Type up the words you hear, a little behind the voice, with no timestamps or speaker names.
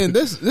And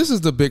this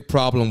is the big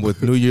problem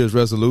with New Year's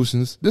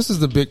resolutions. This is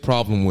the big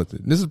problem with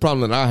it. This is the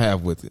problem that I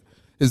have with it.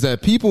 Is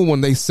that people,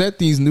 when they set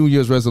these New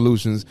Year's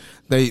resolutions,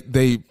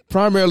 they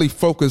primarily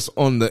focus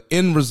on the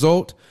end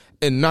result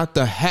and not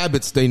the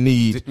habits they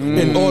need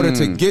in order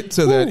to get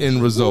to that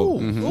end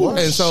result.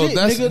 And so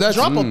that's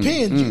drop a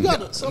pin. You got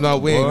no,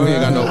 we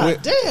ain't got no.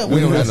 We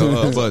don't have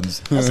no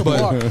buttons. But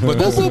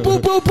that's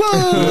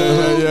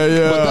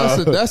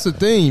But that's the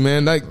thing,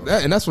 man. Like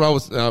that, and that's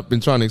what I've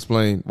been trying to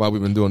explain while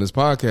we've been doing this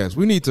podcast.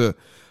 We need to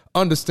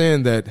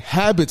understand that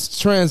habits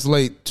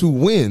translate to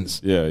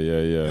wins.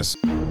 Yeah.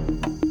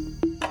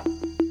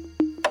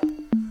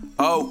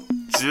 Oh,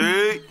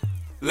 gee.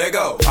 Let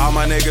go. All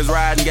my niggas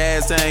riding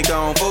gas tank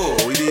on full.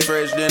 We be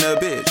fresh than a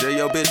bitch, or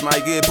your bitch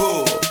might get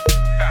pulled.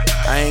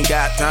 I ain't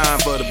got time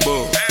for the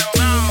bull.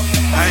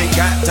 I ain't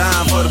got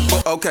time for the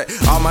bull. Okay,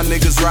 all my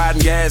niggas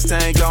riding gas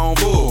tank on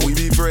full. We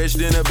be fresh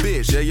than a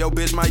bitch, or your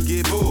bitch might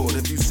get pulled.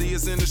 If you see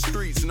us in the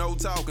streets, no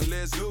talking,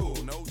 let's go.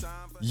 No time.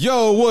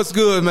 Yo, what's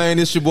good, man?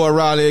 It's your boy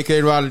Riley,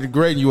 aka Riley the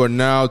Great, and you are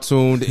now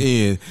tuned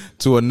in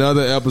to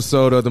another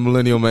episode of the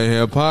Millennial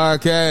Mayhem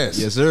Podcast.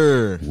 Yes,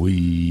 sir.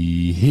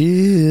 We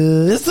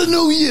here. It's a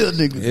new year,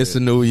 nigga. It's a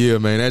new year,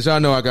 man. As y'all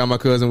know, I got my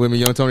cousin with me,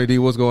 Young Tony D.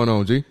 What's going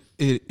on, G?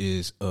 It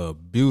is a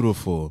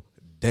beautiful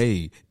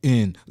day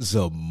in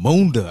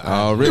Zamunda.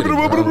 Already, bro.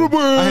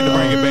 I had to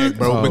bring it back,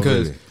 bro, Already.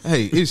 because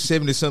hey, it's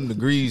 70-something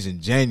degrees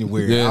in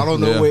January. Yeah, I don't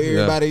know where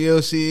everybody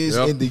else is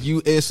Yep. in the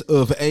U.S.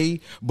 of A,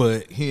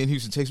 but here in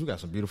Houston, Texas, we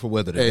got some beautiful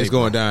weather today. Hey, it's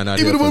going bro. down out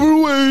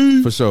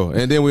there for sure.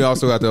 And then we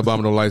also got the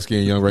abominable light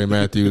skin Young Ray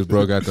Matthews,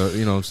 bro. Got the,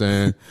 you know what I'm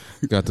saying,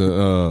 got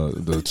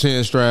the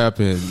chin strap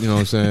and, you know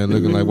what I'm saying,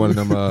 looking like one of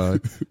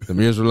them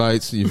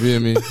Israelites, you feel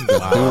me? Got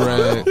the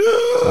do-rag,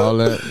 all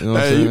that, you know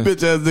what I'm Hey, saying? you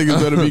bitch ass niggas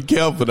better be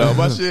careful now.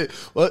 My shit,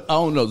 what? I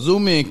don't know.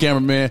 Zoom in,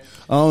 cameraman.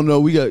 I don't know.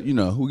 We got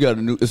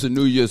it's a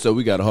new year, so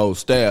we got a whole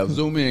staff.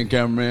 Zoom in,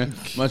 cameraman.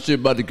 My shit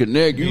about to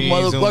connect. You He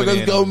ain't zooming motherfuckers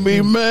in gonna on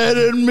be me. mad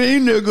at me,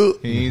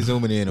 nigga. He ain't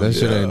zooming in on That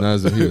shit ain't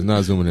he was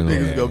not zooming in on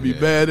Niggas that. gonna be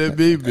mad at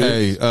me,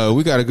 bitch. Hey,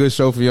 we got a good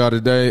show for y'all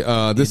today.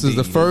 This is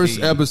the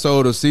first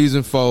episode of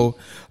season 4,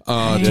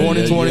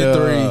 2023.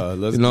 Yeah.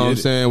 Let's You know what I'm get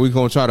it. saying? We're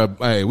gonna try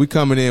to, we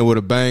coming in with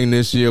a bang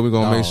this year. We're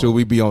gonna make sure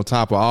we be on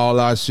top of all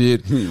our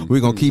shit. We're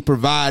gonna keep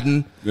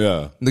providing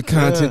Yeah. the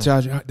content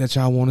that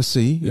y'all want to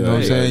see. You know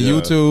what I'm saying? yeah.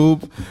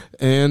 YouTube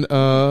and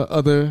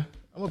other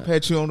I'm gonna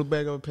pat you on the back.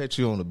 I'm gonna pat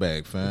you on the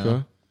back, fam.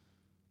 Okay.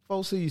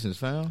 4 seasons,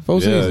 fam.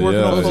 4 seasons.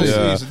 Working on 4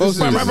 yeah. seasons. This is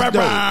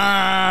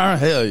dope.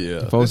 Hell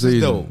yeah. 4 This is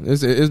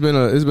seasons. dope.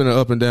 It's been an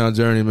up and down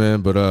journey,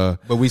 man. But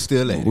we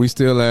still at it. we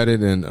still at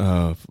it, and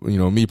you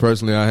know, me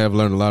personally, I have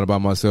learned a lot about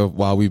myself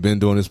while we've been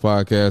doing this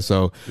podcast.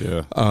 So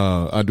Yeah.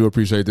 I do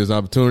appreciate this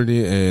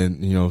opportunity,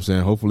 and you know what I'm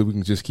saying, hopefully we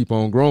can just keep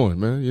on growing,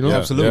 man. You know,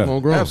 Absolutely. keep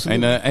on growing.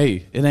 Ain't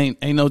it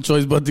ain't no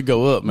choice but to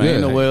go up, man. Yeah.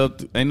 Ain't no way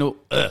up. Ain't no.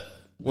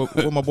 What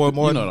my boy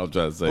Martin? You know what I'm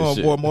trying to say. My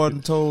Shit. boy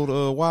Martin told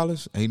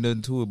Wallace, ain't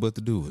nothing to it but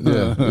to do it.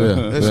 Yeah,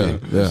 That's yeah,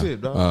 it. That's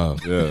it,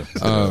 dog. Yeah.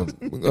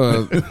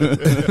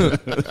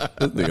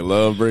 This nigga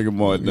love bringing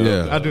Martin up.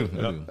 Yeah. I do.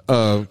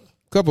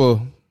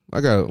 Couple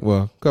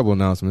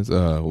announcements.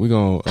 We're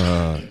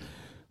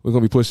gonna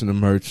be pushing the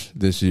merch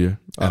this year.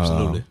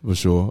 Absolutely. For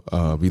sure.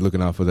 Be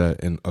looking out for that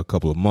in a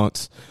couple of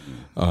months.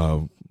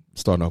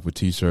 Starting off with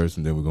t-shirts,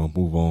 and then we're gonna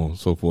move on,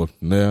 so forth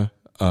from there.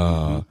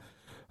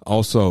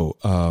 Also,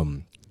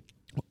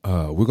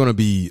 we're gonna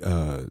be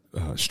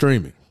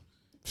streaming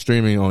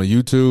on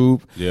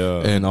YouTube,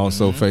 and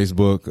also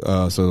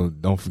Facebook. So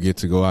don't forget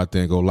to go out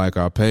there and go like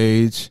our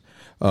page.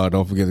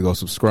 Don't forget to go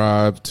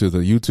subscribe to the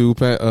YouTube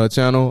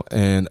channel,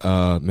 and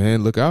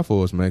man, look out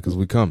for us, man, because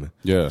we coming.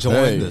 Yeah.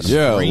 Join the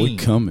Yeah, stream. we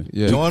coming.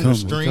 Yeah, Join the we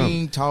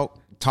stream, talk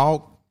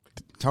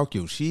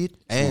your shit,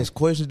 ask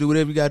questions, do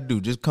whatever you got to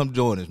do. Just come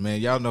join us, man.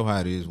 Y'all know how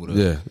it is with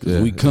us.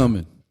 Yeah, We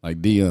coming.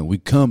 Like Dion, we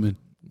coming.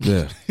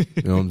 yeah.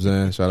 You know what I'm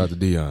saying? Shout out to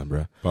Dion,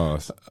 bro.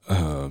 Boss.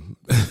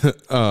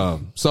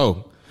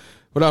 So,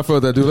 without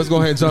further ado, let's go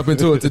ahead and jump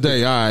into it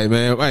today. All right,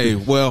 man. Hey,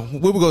 well,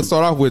 what we're going to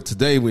start off with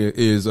today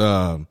is,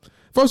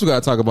 first we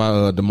got to talk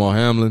about DeMar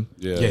Hamlin.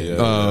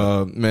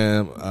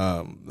 Man,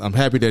 I'm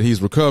happy that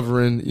he's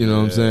recovering. You know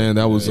what I'm saying?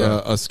 That was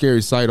a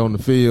scary sight on the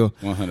field.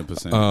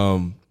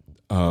 100%.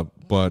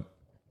 But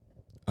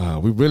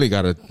we really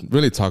got to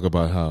really talk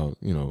about how,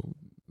 you know,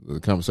 the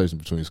conversation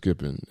between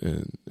Skip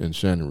and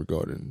Shannon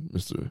regarding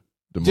Mr.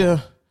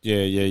 DeMar.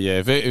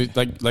 Yeah. If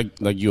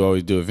like you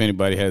always do, if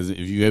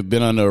you have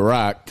been under a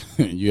rock,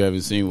 you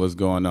haven't seen what's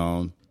going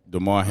on.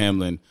 DeMar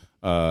Hamlin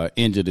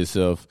injured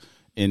himself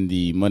in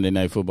the Monday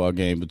Night Football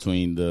game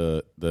between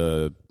the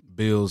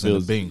Bills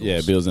and the Bengals.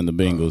 Yeah, Bills and the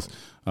Bengals.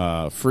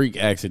 Freak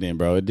accident,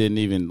 bro. It didn't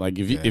even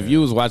if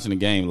you was watching the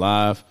game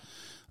live.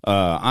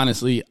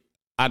 Honestly,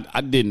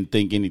 I didn't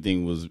think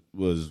anything was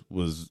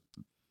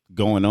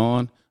going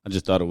on. I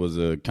just thought it was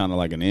a kind of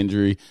like an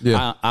injury.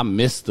 Yeah. I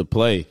missed the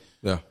play.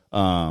 Yeah.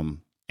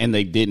 And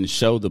they didn't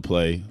show the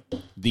play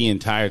the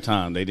entire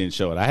time. They didn't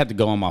show it. I had to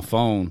go on my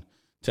phone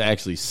to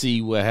actually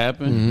see what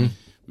happened. Mm-hmm.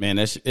 Man,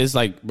 it's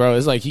like, bro,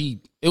 it's like it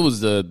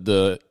was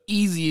the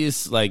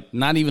easiest, like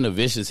not even a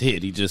vicious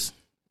hit. He just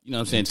you know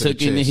what I'm saying,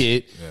 took in the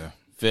hit,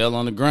 fell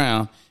on the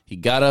ground. He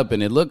got up,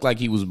 and it looked like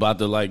he was about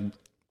to, like,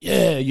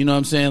 you know what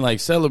I'm saying, like,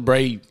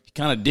 celebrate. He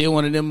kind of did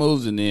one of them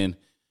moves, and then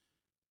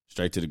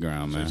straight to the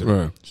ground, man.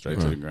 Straight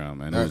to the ground,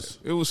 man.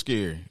 It was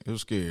scary. It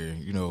was scary.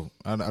 You know,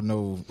 I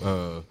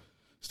know,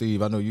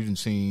 Steve, I know you didn't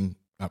seen.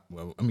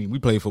 Well, I mean, we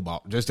played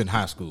football just in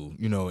high school,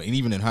 you know, and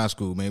even in high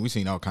school, man, we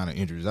seen all kind of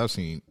injuries. I've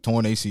seen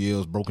torn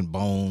ACLs, broken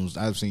bones.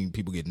 I've seen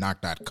people get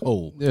knocked out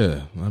cold.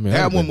 Yeah, I mean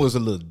that one was a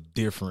little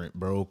different,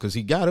 bro, because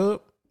he got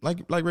up,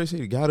 like Ray said,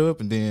 he got up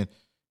and then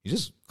he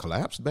just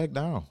collapsed back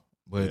down.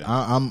 But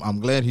I'm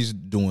glad he's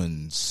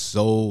doing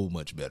so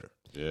much better.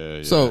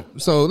 Yeah. So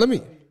let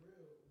me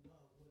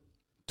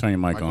turn your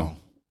mic on.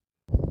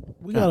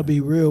 We gotta be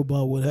real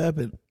about what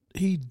happened.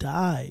 He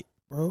died,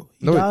 bro.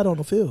 He died on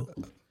the field.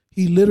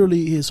 He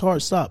literally, his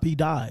heart stopped. He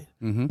died,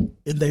 and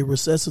they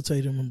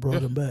resuscitated him and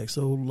brought him back.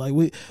 So, like,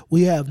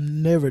 we have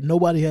never,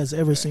 nobody has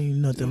ever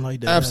seen nothing like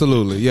that.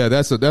 Absolutely, happen.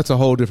 yeah. That's a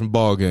whole different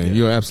ball game. Yeah.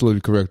 You're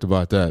absolutely correct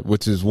about that.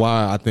 Which is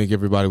why I think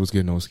everybody was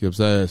getting on Skip's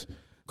ass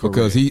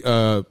because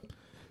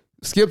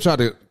Skip tried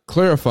to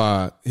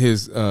clarify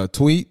his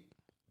tweet,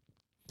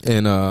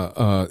 and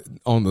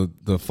on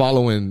the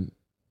following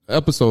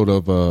episode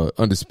of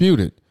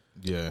Undisputed.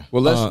 Yeah.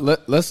 Well,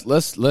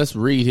 let's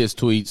read his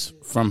tweets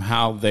from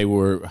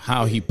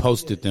how he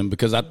posted them,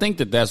 because I think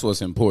that's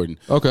what's important.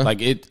 Okay.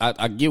 Like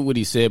I get what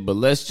he said, but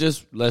let's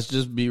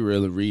just be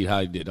real and read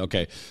how he did.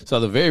 Okay. So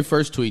the very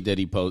first tweet that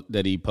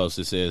he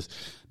posted says,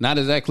 "Not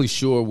exactly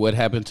sure what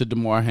happened to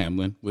Damar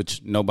Hamlin,"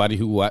 which nobody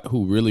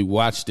who really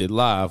watched it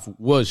live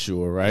was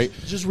sure, right?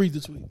 Just read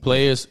the tweet.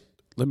 Players.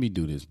 Let me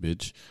do this,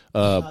 bitch.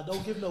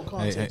 Don't give no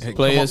context. Hey,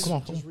 players, come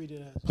on. Just read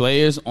it.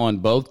 Players on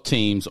both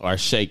teams are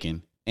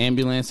shaken.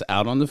 Ambulance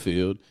out on the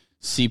field.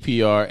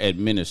 CPR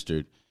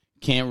administered.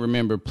 Can't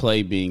remember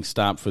play being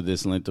stopped for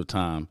this length of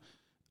time.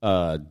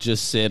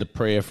 Just said a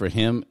prayer for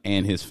him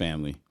and his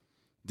family.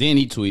 Then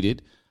he tweeted,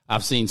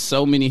 "I've seen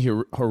so many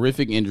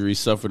horrific injuries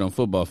suffered on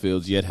football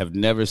fields, yet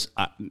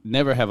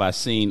never have I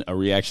seen a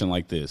reaction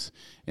like this.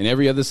 In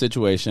every other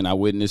situation I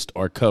witnessed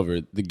or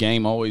covered, the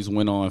game always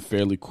went on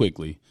fairly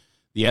quickly.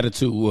 The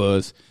attitude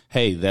was,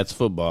 hey, that's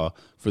football.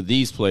 For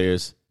these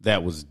players,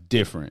 that was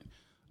different."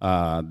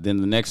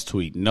 Then the next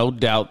tweet, "No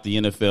doubt the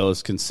NFL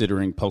is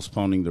considering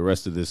postponing the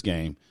rest of this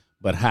game.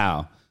 But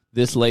how?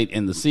 This late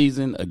in the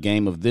season, a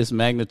game of this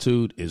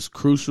magnitude is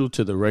crucial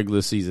to the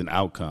regular season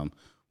outcome,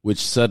 which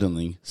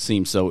suddenly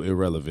seems so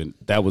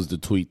irrelevant." That was the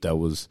tweet that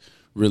was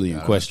really in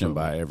question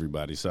by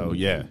everybody. So,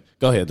 yeah.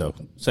 Go ahead, though.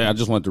 Say, I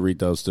just wanted to read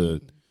those to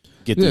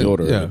get the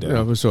order of it down.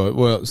 Yeah, for sure.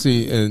 Well,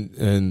 see,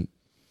 and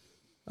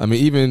I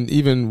mean,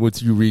 even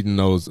with you reading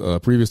those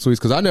previous tweets,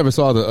 because I never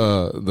saw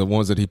the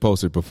ones that he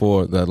posted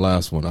before that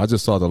last one. I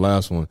just saw the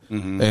last one,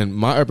 and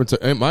my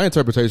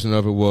interpretation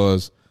of it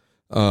was,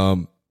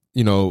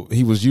 you know,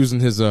 he was using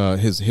his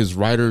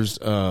writer's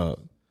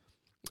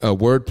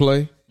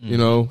wordplay, you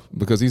know,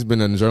 because he's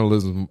been in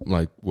journalism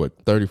like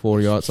 30,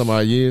 40 some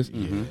odd years.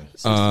 You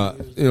know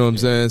what I'm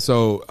saying?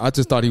 So I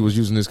just thought he was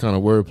using this kind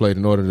of wordplay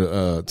in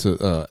order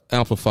to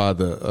amplify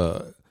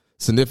the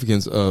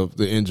significance of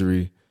the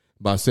injury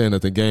by saying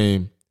that the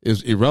game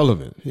is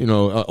irrelevant. You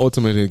know,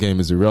 ultimately the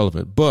game is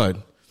irrelevant. But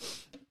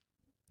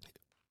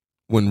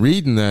when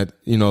reading that,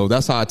 you know,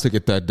 that's how I took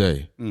it that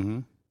day.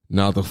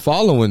 Now, the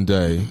following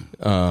day,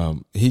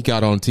 he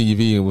got on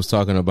TV and was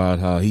talking about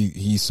how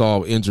he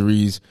saw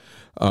injuries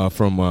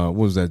from, what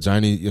was that,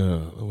 Johnny,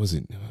 what was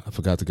it? I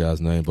forgot the guy's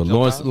name, but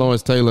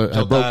Lawrence Taylor.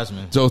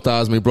 Joe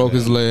Theismann broke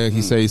his leg.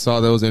 He said he saw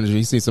those injuries.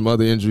 He seen some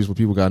other injuries where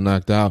people got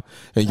knocked out.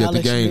 And yet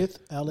the game.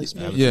 Alex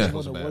Smith. Yeah. One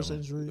of the worst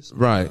injuries.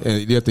 Right.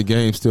 And yet the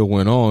game still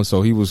went on.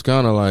 So he was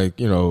kind of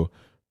like, you know,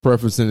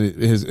 prefacing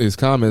his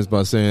comments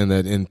by saying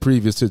that in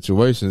previous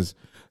situations,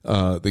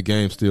 the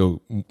game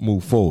still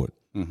moved forward.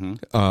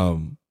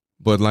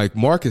 But like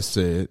Marcus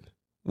said,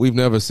 we've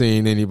never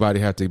seen anybody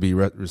have to be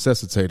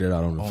resuscitated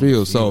out on the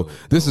field. So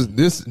this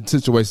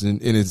situation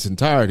in its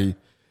entirety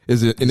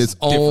is in its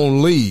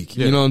own league.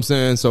 Yeah. You know what I'm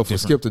saying? So for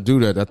Skip to do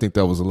that, I think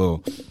that was a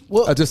little,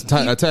 a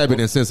tad bit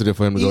insensitive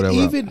for him to go that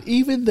route.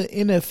 Even the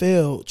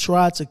NFL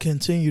tried to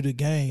continue the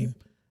game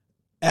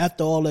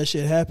after all that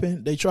shit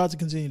happened. They tried to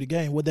continue the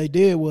game. What they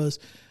did was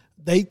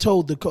they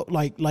told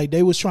like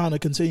they was trying to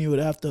continue it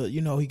after,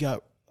 you know, he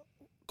got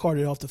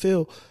carted off the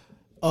field.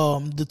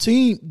 The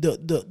team,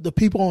 the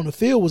people on the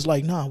field was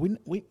like, nah,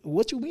 we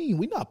what you mean?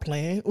 We not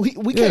playing.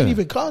 We can't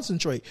even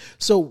concentrate.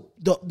 So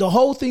the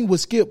whole thing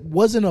with Skip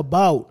wasn't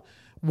about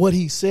what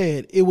he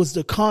said. It was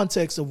the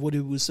context of what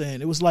he was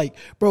saying. It was like,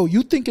 bro,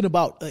 you thinking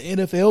about an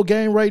NFL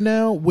game right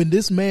now when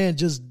this man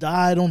just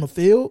died on the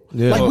field?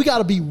 Yeah. Like, we got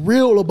to be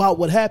real about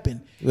what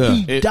happened. Yeah.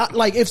 He died.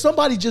 Like, if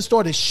somebody just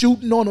started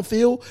shooting on the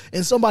field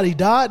and somebody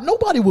died,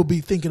 nobody would be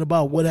thinking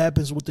about what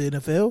happens with the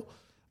NFL.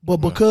 But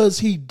because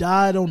he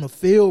died on the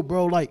field,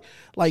 bro, like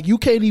you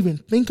can't even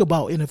think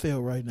about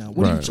NFL right now.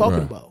 What are you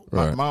talking about?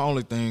 Right. My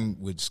only thing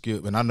with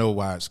Skip, and I know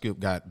why Skip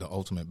got the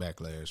ultimate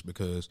backlash,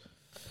 because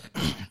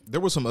there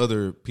were some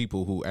other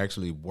people who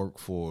actually work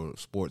for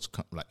sports,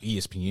 like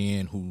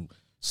ESPN, who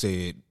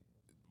said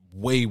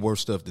way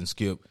worse stuff than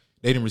Skip.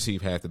 They didn't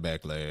receive half the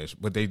backlash,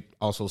 but they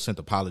also sent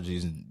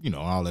apologies and, you know,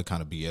 all that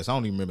kind of BS. I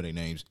don't even remember their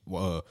names.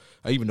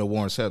 I even know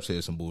Warren Sapp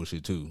said some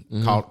bullshit too.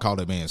 Called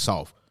that man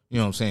soft. You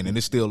know what I'm saying? And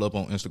it's still up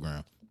on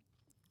Instagram.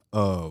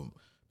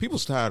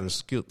 People's tired of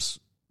Skip's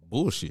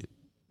bullshit,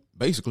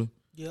 basically.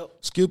 Yep.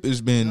 Skip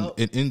has been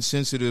an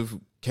insensitive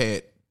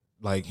cat.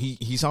 Like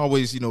he's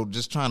always, you know,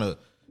 just trying to,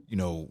 you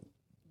know,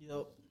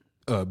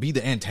 be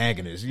the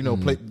antagonist, you know,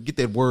 get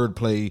that word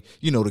play,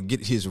 you know, to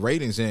get his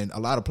ratings. And a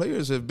lot of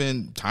players have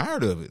been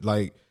tired of it.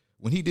 Like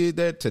when he did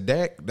that to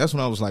Dak, that's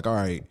when I was like, all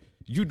right,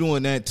 you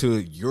doing that to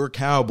your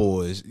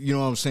Cowboys, you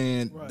know what I'm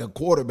saying? Right. The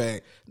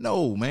quarterback.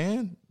 No,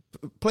 man.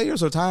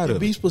 Players are tired of it.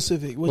 Be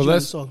specific. What you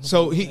talking about?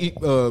 So he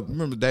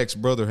remember Dak's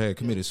brother had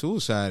committed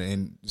suicide,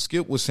 and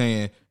Skip was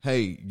saying,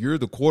 hey, you're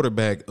the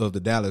quarterback of the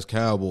Dallas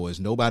Cowboys.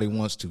 Nobody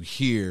wants to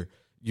hear,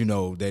 you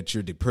know, that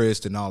you're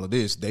depressed and all of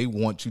this. They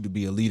want you to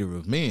be a leader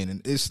of men.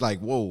 And it's like,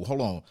 whoa,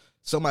 hold on.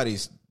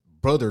 Somebody's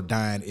brother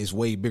dying is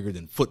way bigger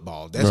than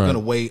football. That's going to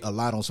weigh a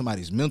lot on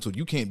somebody's mental.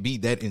 You can't be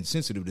that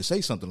insensitive to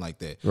say something like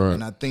that. Right.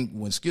 And I think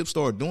when Skip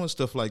started doing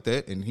stuff like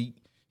that, and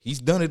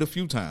he's done it a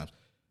few times,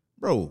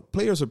 bro,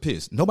 players are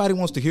pissed. Nobody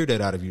wants to hear that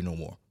out of you no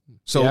more.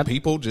 So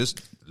people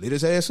just lit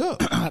his ass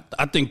up.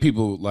 I think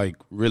people like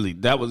really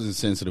that was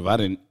insensitive.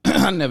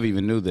 I never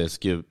even knew that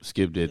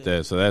Skip did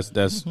that. So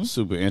that's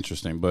super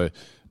interesting. But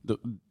the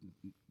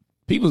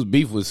people's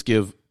beef with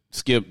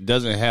Skip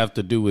doesn't have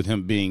to do with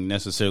him being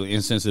necessarily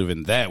insensitive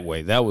in that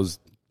way. That was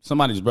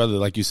somebody's brother,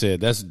 like you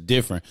said. That's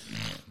different.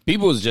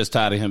 People was just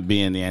tired of him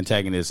being the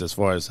antagonist as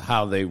far as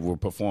how they were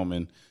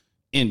performing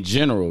in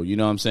general. You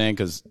know what I'm saying?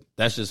 Because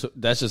that's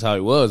just how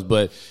he was.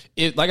 But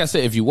like I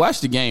said, if you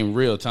watch the game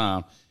real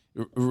time,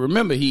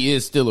 remember he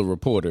is still a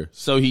reporter,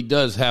 so he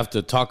does have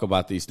to talk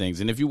about these things.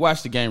 And if you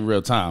watch the game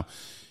real time,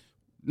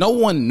 no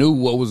one knew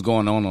what was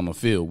going on the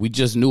field. We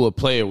just knew a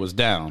player was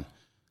down.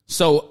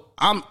 So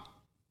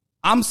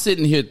I'm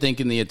sitting here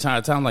thinking the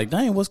entire time, like,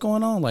 dang, what's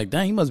going on? Like,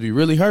 dang, he must be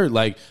really hurt.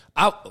 Like,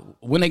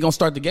 when they gonna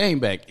start the game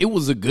back? It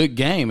was a good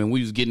game, and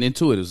we was getting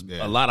into it. There's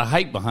a lot of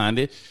hype behind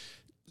it.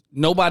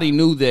 Nobody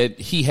knew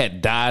that he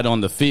had died on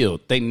the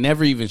field. They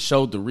never even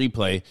showed the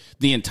replay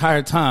the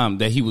entire time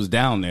that he was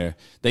down there.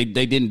 They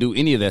didn't do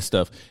any of that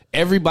stuff.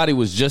 Everybody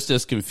was just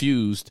as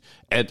confused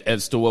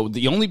as to what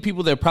the only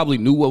people that probably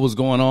knew what was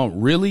going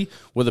on really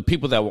were the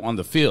people that were on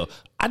the field.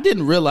 I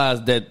didn't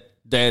realize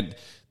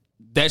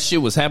that shit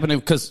was happening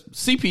because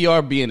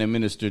CPR being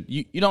administered,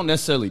 you don't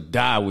necessarily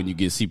die when you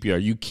get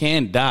CPR. You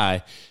can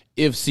die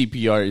if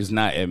CPR is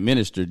not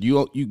administered.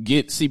 You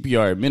get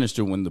CPR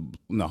administered when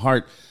the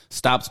heart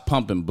stops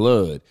pumping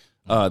blood.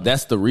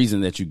 That's the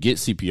reason that you get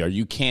CPR.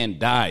 You can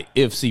die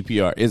if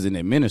CPR isn't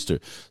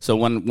administered. So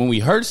when we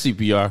heard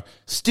CPR,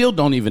 still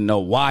don't even know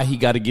why he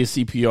got to get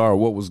CPR or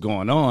what was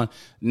going on.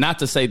 Not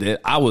to say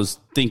that I was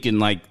thinking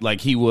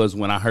like he was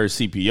when I heard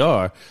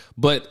CPR,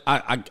 but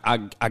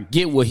I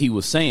get what he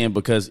was saying,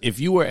 because if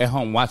you were at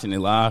home watching it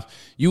live,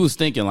 you was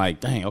thinking like,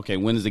 dang, okay,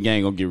 when is the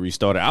game gonna get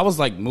restarted? I was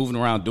like moving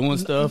around doing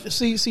stuff.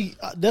 See,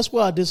 that's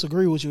where I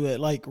disagree with you at.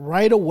 Like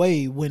right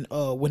away when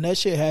that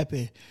shit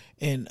happened,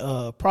 and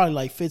probably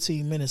like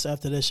 15 minutes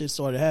after that shit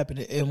started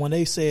happening, and when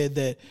they said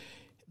that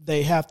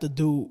they have to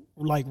do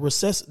like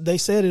they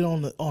said it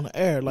on the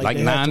air, like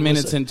 9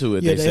 minutes into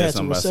it. Yeah, they had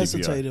said to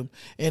resuscitate him,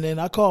 and then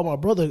I called my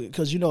brother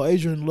because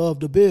Adrian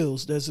loved the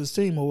Bills, that's his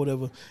team or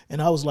whatever,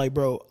 and I was like,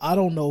 bro, I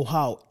don't know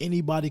how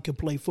anybody can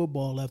play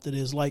football after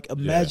this. Like,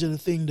 imagine the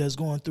thing that's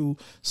going through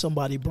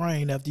somebody's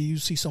brain after you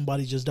see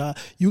somebody just die.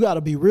 You got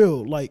to be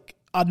real. Like,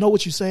 I know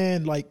what you're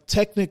saying. Like,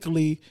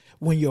 technically,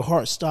 when your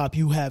heart stops,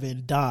 you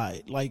haven't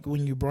died. Like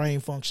when your brain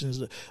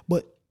functions,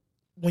 but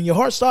when your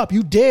heart stops,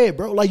 you dead,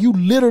 bro. Like you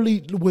literally,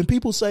 when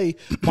people say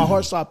my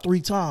heart stopped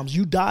 3 times,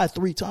 you died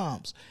 3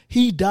 times.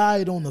 He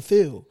died on the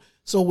field.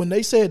 So when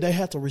they said they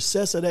had to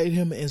resuscitate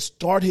him and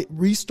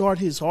restart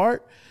his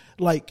heart,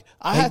 like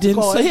I had to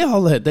call. They didn't say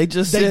all that. They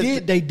just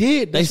said they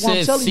did. They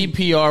said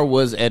CPR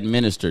was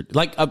administered.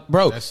 Like,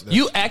 bro,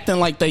 you acting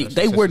like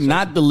they were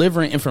not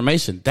delivering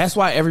information. That's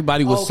why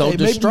everybody was so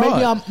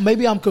distraught.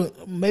 Maybe I'm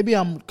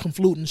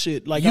confluting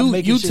shit. Like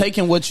you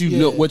taking what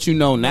you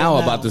know now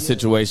about the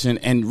situation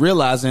and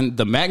realizing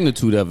the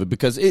magnitude of it,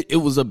 because it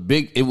was a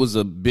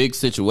big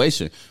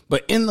situation.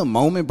 But in the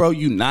moment, bro,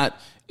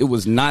 it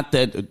was not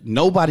that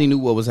nobody knew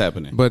what was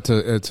happening. But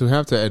to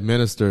have to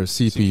administer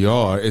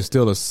CPR is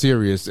still a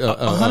serious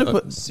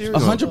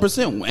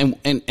 100%.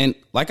 And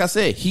like I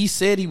said, he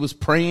said he was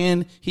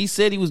praying. He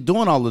said he was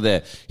doing all of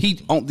that.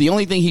 The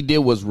only thing he did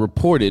was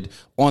reported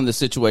on the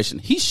situation.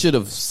 He should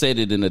have said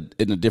it in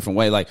a different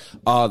way. Like,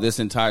 this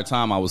entire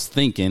time I was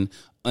thinking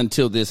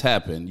until this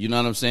happened. You know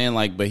what I'm saying?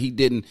 Like, but he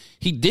didn't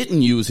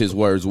use his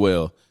words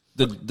well.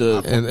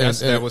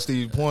 That was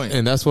Steve's point,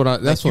 and that's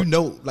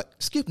what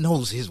Skip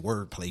knows his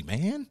wordplay,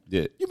 man.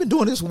 Yeah, you've been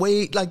doing this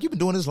you've been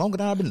doing this longer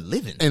than I've been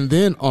living. And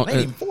then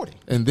even 40.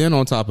 And then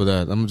on top of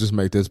that, I'm gonna just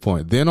make this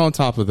point. Then on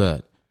top of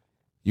that,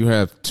 you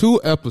have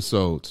 2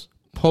 episodes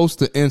post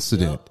the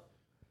incident,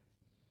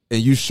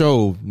 and you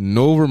show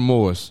no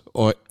remorse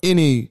or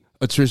any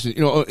attrition,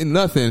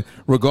 nothing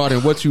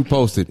regarding what you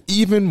posted,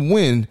 even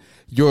when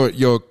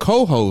your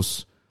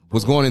co-host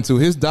was going into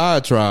his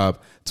diatribe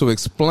to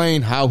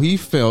explain how he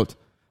felt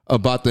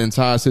about the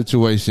entire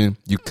situation.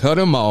 You cut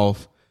him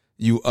off.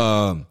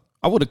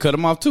 I would have cut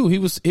him off too.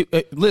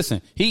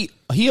 Listen. He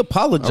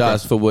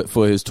apologized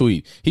for his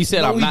tweet. He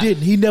said, "No, he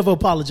didn't. He never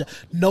apologized.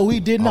 No, he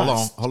did not.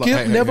 Hold on.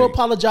 Skip never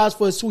apologized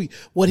for his tweet.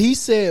 What he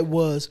said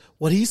was,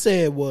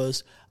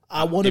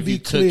 I want to be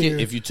clear.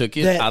 If you took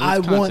it that out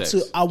of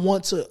context. I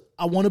want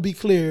to be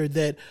clear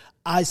that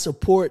I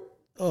support.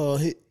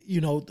 The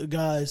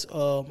guys.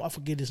 I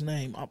forget his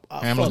name.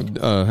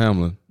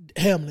 Hamlin.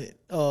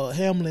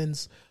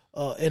 Hamlin's.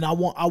 And I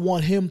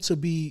want him to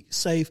be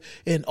safe.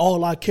 And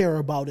all I care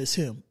about is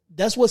him.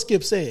 That's what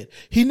Skip said.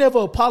 He never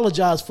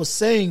apologized for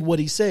saying what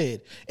he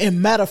said.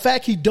 And matter of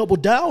fact, he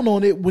doubled down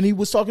on it when he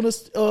was talking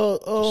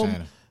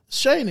to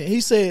Shannon.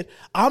 He said,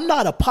 "I'm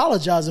not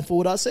apologizing for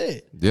what I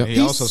said." Yep. He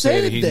also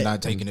said that he's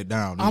not taking it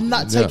down. I'm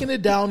not taking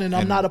it down, and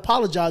I'm not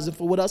apologizing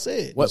for what I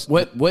said.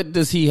 What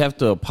does he have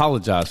to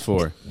apologize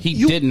for?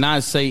 He did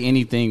not say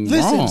anything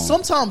wrong.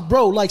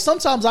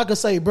 Sometimes I could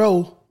say,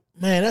 "Bro,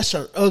 man, that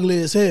shirt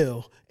ugly as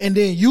hell." And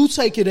then you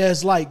take it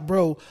as like,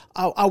 bro,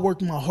 I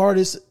worked my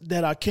hardest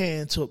that I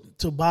can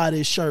to buy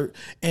this shirt,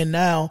 and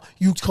now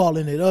you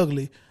calling it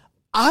ugly.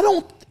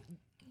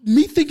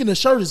 Me thinking the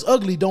shirt is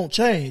ugly don't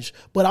change,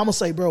 but I'm gonna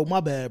say, bro,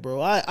 my bad,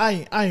 bro.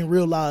 I ain't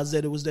realized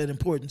that it was that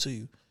important to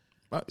you.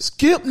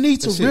 Skip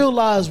needs to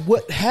realize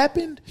what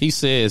happened. He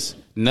says,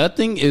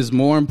 "Nothing is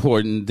more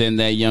important than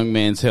that young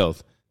man's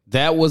health.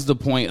 That was the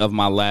point of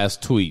my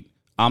last tweet.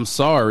 I'm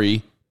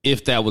sorry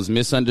if that was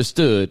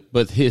misunderstood,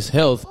 but his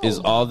health is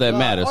all that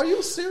matters." Are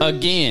you serious?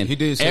 Again, He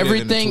did say that in the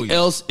everything tweet.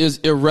 else is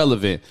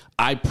irrelevant.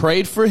 I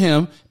prayed for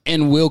him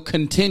and will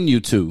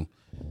continue to.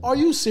 Are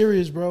you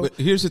serious, bro? But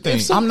here's the thing.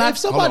 If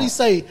somebody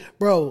say,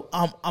 "Bro,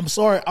 I'm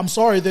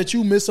sorry that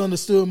you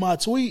misunderstood my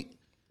tweet."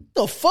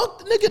 The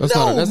fuck, nigga? That's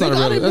not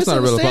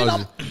a real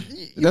apology.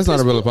 That's not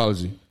a real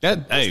apology.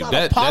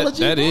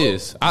 That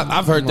is.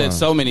 I've heard that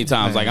so many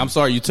times. Like, I'm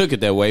sorry you took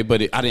it that way,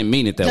 but I didn't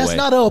mean it that way. That's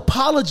not an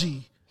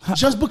apology.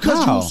 Just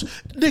because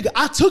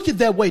I took it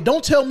that way.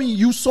 Don't tell me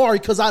you sorry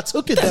because I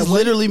took it that way. That's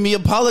literally me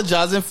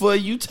apologizing for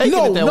you taking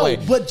it that way.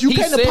 But you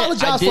can't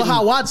apologize for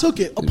how I took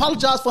it.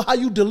 Apologize for how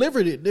you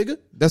delivered it, nigga.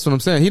 That's what I'm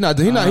saying. He not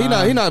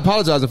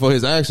apologizing for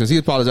his actions. He's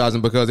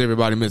apologizing because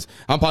everybody missed.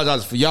 I'm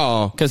apologizing for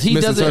y'all because he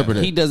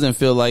doesn't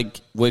feel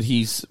like what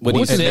he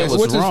said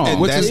was wrong. I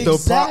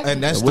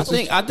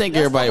think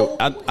everybody.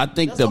 I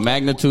think the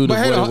magnitude of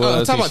what it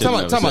was. Time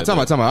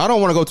out. I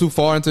don't want to go too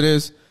far into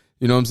this.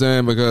 You know what I'm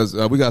saying? Because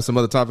we got some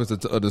other topics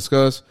to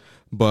discuss.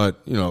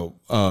 But,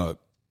 I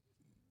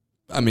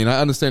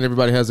understand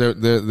everybody has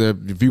their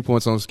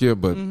viewpoints on Skip,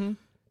 but, in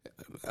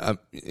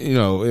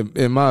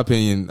my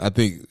opinion, I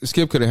think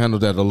Skip could have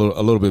handled that a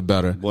little bit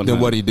better than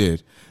what he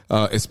did.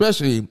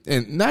 Especially,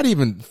 and not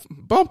even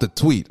bump the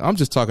tweet. I'm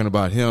just talking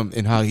about him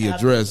and how he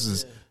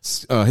addresses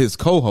his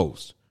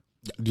co-host.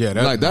 Yeah,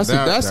 that's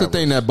the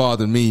thing that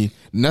bothered me,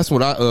 and that's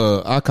what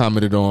I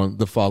commented on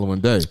the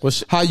following day.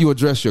 How you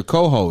address your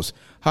co-host.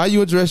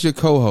 You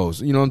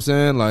know what I'm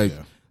saying? Like,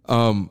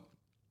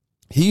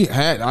 he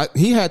had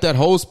that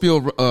whole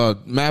spiel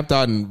mapped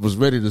out and was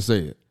ready to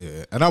say it.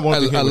 Yeah, and I wanted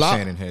to hear what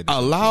Shannon had to say.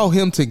 Allow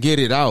him to get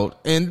it out,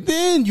 and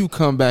then you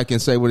come back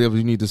and say whatever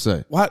you need to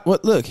say. What?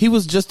 Look, he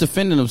was just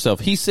defending himself.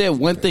 He said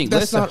one thing.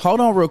 Hold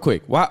on real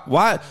quick.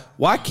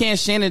 Why can't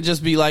Shannon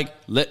just be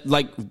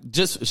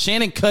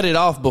Shannon cut it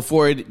off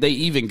before they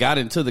even got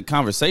into the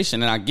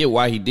conversation? And I get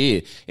why he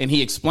did, and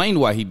he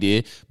explained why he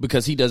did,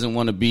 because he doesn't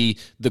want to be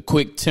the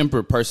quick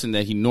tempered person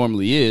that he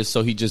normally is.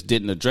 So he just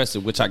didn't address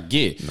it, which I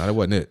get. No, that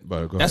wasn't it.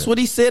 But that's what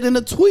he said in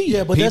the tweet.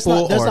 Yeah, but that's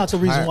not the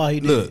reason why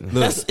he did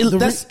it.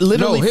 That's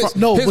literally his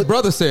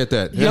brother said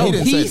that.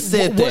 He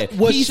said that.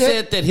 He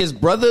said that his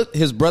brother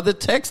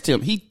texted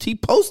him. He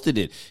posted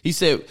it. He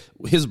said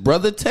his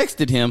brother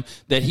texted him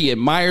that he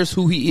admires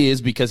who he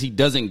is because he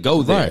doesn't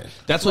go there. Right.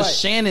 That's what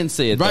Shannon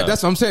said. Right,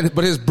 that's what I'm saying.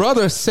 But his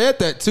brother said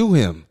that to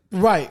him.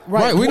 Right.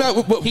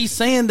 He's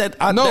saying that.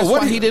 That's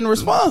why he didn't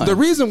respond. The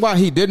reason why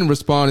he didn't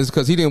respond is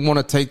because he didn't want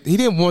to take. He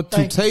didn't want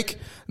to take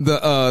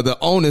the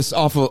onus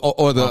off of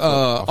or the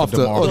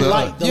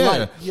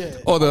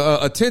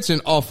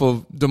attention off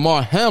of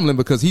Damar Hamlin,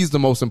 because he's the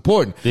most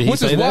important.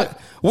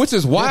 Which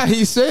is why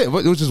he said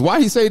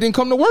he didn't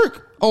come to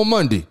work on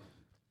Monday.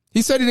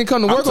 He said he didn't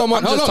come to work on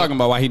Monday. I'm just talking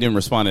about why he didn't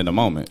respond in the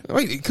moment.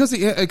 Because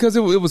it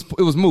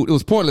was moot. It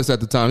was pointless at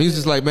the time. He was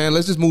just like, man,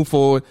 let's just move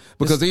forward,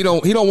 because he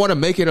don't want to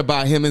make it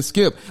about him and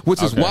Skip,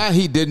 which is why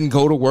he didn't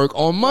go to work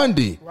on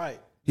Monday. Right.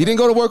 He didn't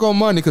go to work on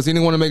Monday because he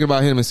didn't want to make it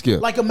about him and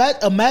Skip. Like,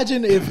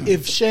 imagine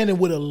if Shannon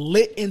would have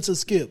lit into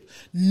Skip,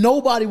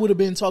 nobody would have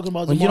been talking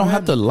about. Well, you don't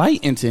have to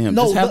light into him.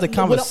 Just have the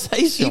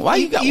conversation. Why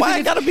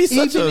it got to be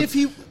such a?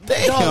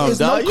 There's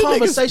no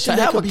conversation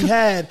that could be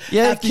had.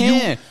 Yeah, it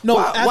can.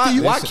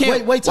 Why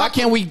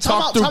can't we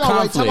talk through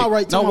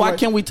conflict? No, why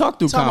can't we talk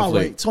through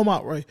conflict? Time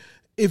out, Ray.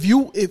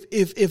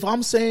 if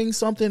I'm saying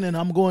something and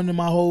I'm going to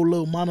my whole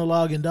little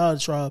monologue in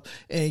Dodge Tribe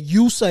and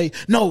you say,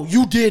 no,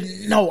 you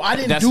didn't. No, I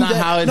didn't That's do not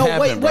that. how it no,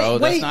 happened, bro.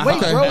 wait, That's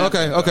not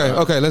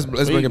bro. Okay. Let's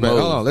bring it back.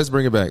 Hold on. Let's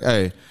bring it back.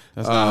 Hey,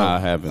 That's not how it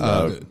happened,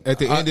 dog. At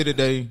the end of the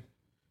day,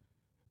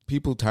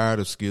 people tired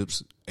of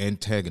Skip's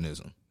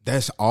antagonism.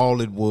 That's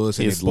all it was.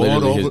 And It's it boiled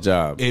literally over. his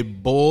job.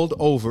 It boiled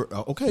over.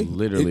 Okay.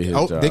 Literally his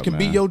job, They can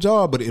be man. your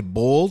job, but it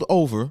boiled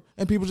over,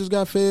 and people just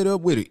got fed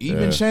up with it.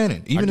 Even Yeah.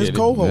 Shannon, even I his get it.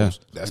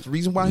 co-host. That's the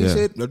reason why he Yeah.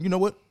 said, you know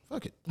what?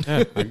 Fuck it.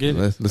 Yeah, I get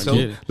it.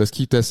 let's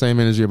keep that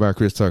same energy about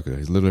Chris Tucker.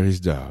 It's literally his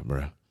job,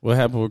 bro. What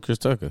happened with Chris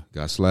Tucker?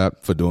 Got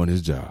slapped for doing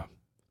his job.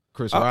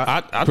 Chris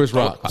Rock. Chris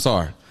Rock.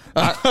 Sorry.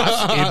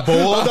 It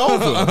boiled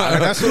over.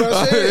 That's what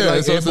I said. Yeah,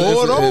 Like, so it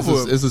boiled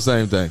over. It's the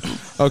same thing.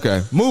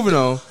 Okay, moving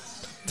on.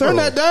 Turn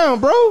that down,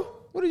 bro.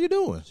 What are you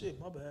doing? Shit,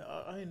 my bad.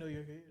 I didn't know you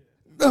were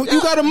here.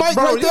 You got a mic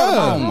Bro, right you got a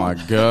there. Oh my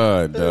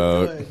god,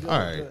 dog. All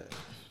right.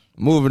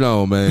 Moving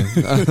on, man.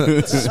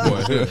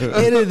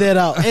 Edit that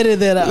out. Edit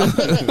that out.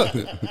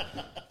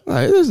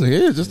 Like, this nigga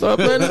here just start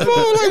playing the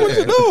phone. Like, what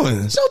you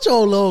doing? Shut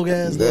your long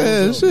ass.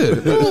 Yeah,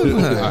 shit.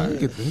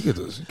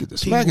 Get the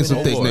smacking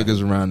some thick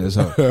niggas around this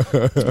hoe.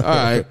 All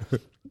right.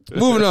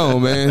 Moving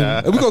on,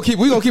 man. We're gonna keep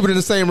it in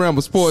the same realm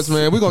of sports,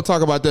 man. We're gonna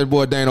talk about that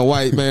boy Dana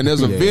White, man.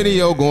 There's a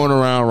video going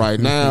around right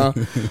now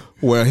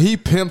where he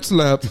pimp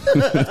slapped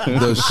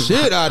the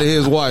shit out of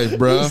his wife,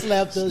 bro.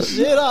 Slapped the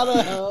shit out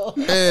of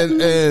her.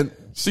 And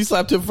She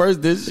slapped him first,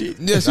 didn't she?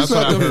 yeah, she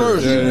slapped him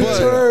first. But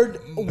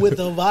Turned with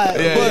a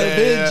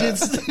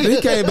vengeance.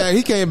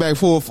 he came back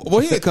full. Well,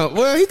 he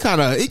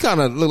kind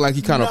of looked like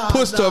he kind of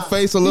pushed her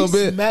face a little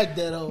bit. Smacked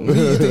that hoe.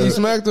 You think he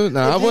smacked her?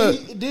 Nah, I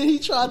wasn't. Then he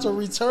tried to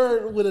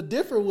return with a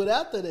different one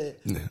after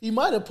that. He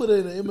might have put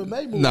it in an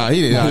MMA movie. Nah,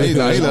 he didn't. He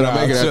let her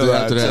make it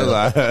after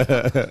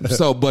that.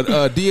 So, but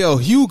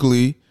DL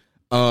Hughley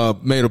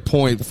made a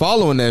point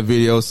following that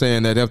video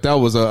saying that if that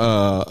was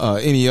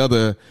any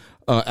other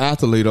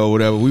athlete or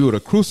whatever, we would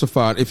have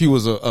crucified. If he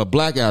was a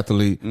black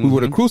athlete, we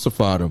would have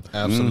crucified him.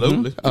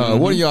 Absolutely.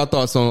 What are y'all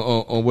thoughts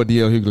on what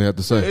DL Hughley had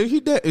to say? He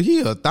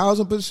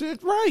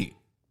 1,000% right.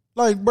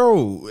 Like,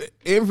 bro,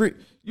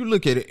 you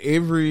look at it,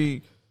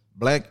 every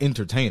black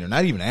entertainer,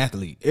 not even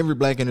athlete, every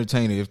black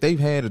entertainer, if they've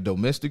had a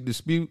domestic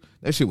dispute,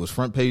 that shit was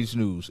front page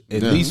news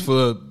at least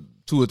for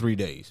 2 or 3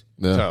 days.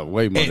 Yeah. Oh,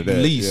 way more At than that.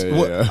 least. Yeah,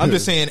 What- yeah. I'm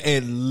just saying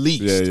at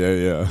least.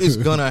 Yeah. It's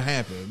gonna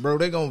happen, bro.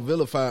 They're gonna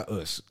vilify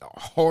us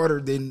harder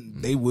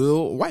than they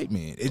will white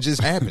men. It just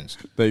happens.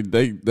 They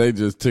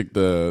just took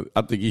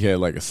I think he had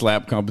like a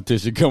slap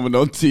competition coming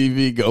on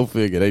TV. Go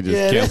figure. They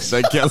just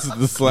canceled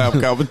the slap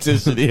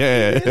competition he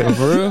had.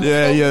 For real?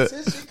 Yeah.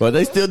 But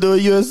they still doing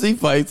UFC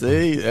fights.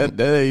 That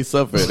ain't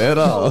suffering at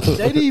all. They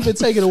didn't even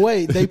take it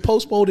away. They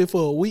postponed it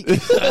for a week.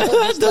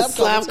 the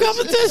slap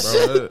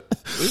competition. Bro,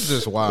 it's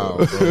just wild,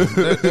 bro.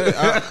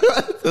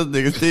 This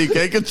nigga Steve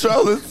can't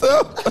control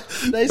himself.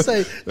 They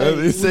say,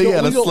 They say he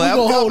had a slap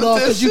we gonna hold on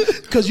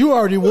because you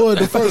already won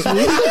the first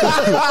week.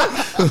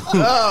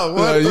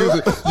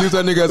 Use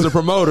that nigga as a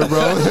promoter, bro.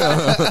 You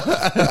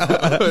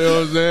know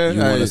what I'm saying?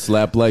 You want to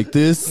slap like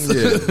this?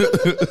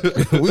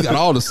 Yeah. We got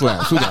all the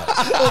slaps. We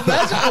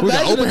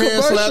got open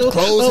hand slaps,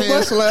 closed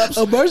hand slaps.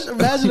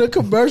 Imagine a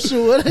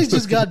commercial where they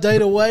just got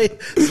Dana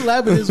White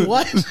slapping his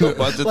wife. A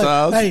bunch of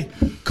times. Hey,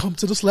 come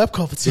to the slap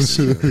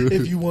competition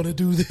if you want to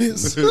do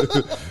this.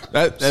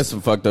 That's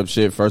some fucked up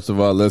shit. First of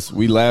all,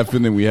 we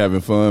laughing and we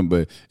having fun,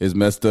 but it's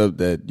messed up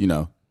that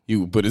he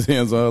would put his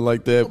hands on her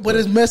like that. But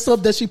it's messed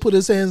up that she put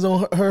her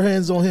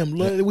hands on him.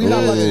 We're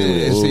not about to do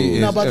that.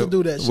 We're not about to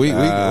do that shit. We can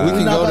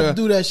We're not go about there. to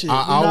do that shit. We're I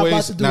not about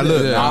always to do now that.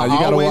 look. Yeah. I You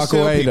gotta always walk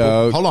tell away, people,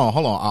 dog. Hold on.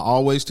 I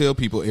always tell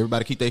people,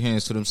 everybody keep their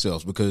hands to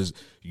themselves because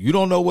you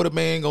don't know what a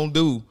man gonna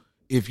do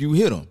if you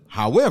hit him.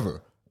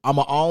 However,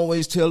 I'ma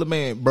always tell the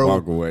man, bro,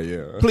 Walk away,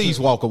 yeah. please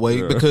walk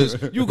away because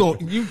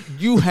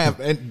you have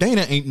and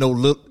Dana ain't no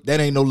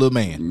little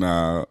man.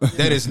 Nah.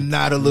 That is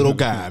not a little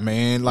guy,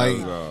 man. Like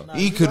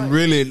he could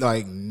really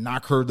like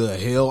knock her the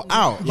hell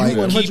out. Like keep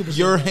 100%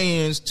 your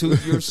hands to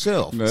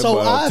yourself. So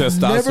I've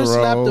never Testosterone.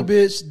 slapped a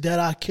bitch that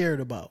I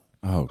cared about.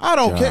 Oh, I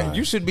don't God. care.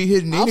 You should be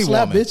hitting I've any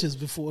slapped woman. bitches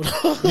before.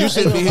 You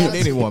shouldn't be hitting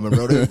any woman,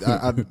 bro.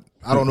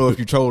 I don't know if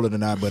you trolling or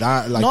not, but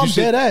I like. No, you I'm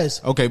should, dead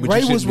ass. Okay, but Ray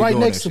you shouldn't was be right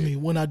doing next that to shit. me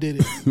when I did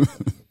it.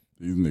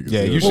 These niggas.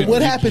 Yeah, you good. should. But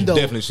what you happened though?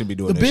 Definitely shouldn't be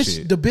doing the that bitch,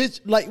 shit. The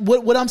bitch, like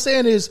what I'm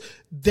saying is,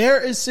 there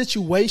is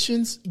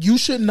situations you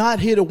should not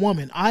hit a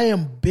woman. I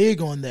am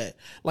big on that.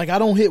 Like I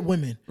don't hit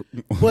women,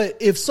 but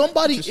if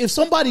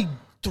somebody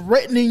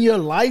threatening your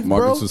life,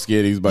 Marcus bro, was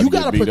scared he was about you to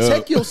get gotta beat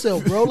protect up.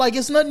 yourself, bro. Like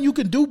it's nothing you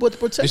can do but to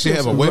protect Did she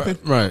yourself. have a weapon?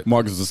 Right.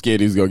 Marcus was scared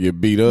he was gonna get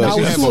beat up. Now,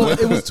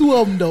 it was two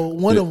of them though.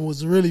 One of them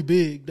was really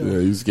big though. Yeah,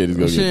 he was scared he was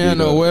gonna She get ain't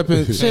beat no up.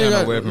 weapon. She ain't no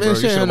got weapon, man. bro.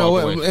 She You ain't should've no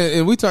walked weapon. away.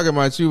 And we talking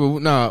about you,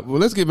 but nah. Well,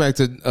 let's get back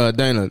to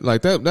Dana.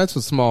 Like that's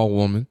a small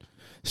woman.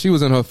 She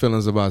was in her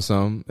feelings about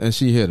something, and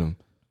she hit him.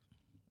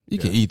 You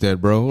can eat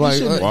that, bro. Like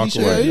shouldn't- Walk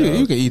yeah, away, you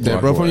dog. can eat that,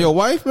 Walk bro. From away. your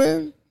wife,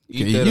 man.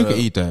 You can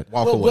eat that.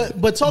 Walk away.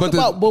 But talk But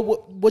the-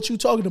 about what you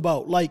talking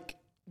about. Like,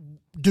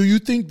 do you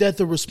think that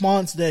the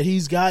response that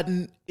he's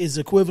gotten is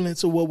equivalent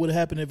to what would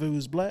happen if it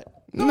was black?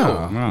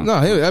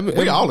 No.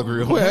 We all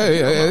agree on well,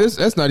 that.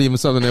 that's not even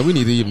something that we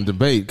need to even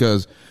debate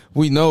because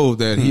we know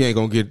that he ain't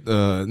gonna get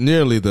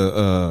nearly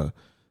the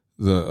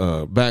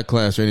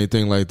backlash or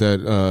anything like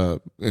that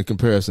in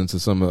comparison to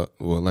some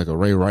like a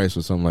Ray Rice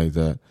or something like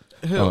that.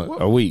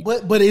 A week.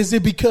 But is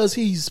it because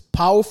he's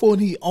powerful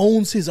and he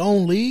owns his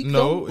own league?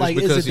 No, though? it's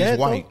because he's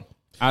white.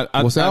 I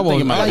Well, see, I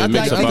think it might be a won't-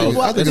 mix of both.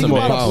 I think Think it's more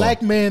about a power.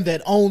 black man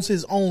that owns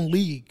his own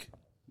league.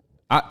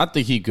 I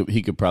think he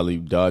could probably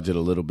dodge it a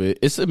little bit.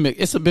 It's a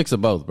mix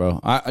of both,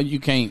 bro. You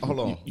can't Hold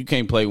on. you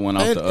can't play one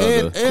off And, the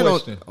other. and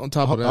Question. on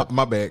top of that,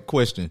 My bad.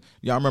 Question.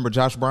 Y'all remember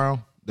Josh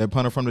Brown, that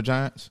punter from the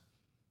Giants?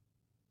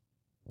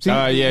 See,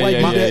 Yeah.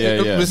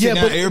 But see, Yeah,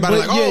 now but- everybody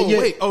but like, yeah, oh, yeah.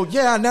 wait. Oh,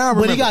 yeah, now I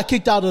remember. But he got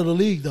kicked out of the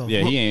league though.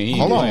 Yeah, he ain't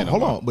Hold playing no on.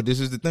 more. But this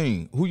is the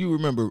thing. Who you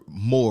remember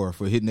more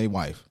for hitting their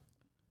wife?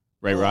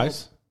 Ray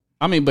Rice.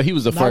 I mean, but he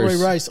was the Not first.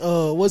 Ray Rice.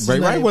 What's his Ray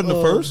name? Rice wasn't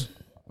the first.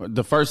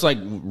 The first like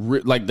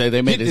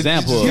they made an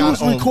example. He of.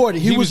 was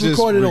recorded. He was just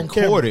recorded on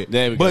camera.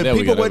 There we go, But there we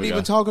people go, there wasn't we even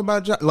go. talking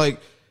about like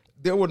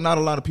there were not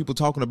a lot of people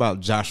talking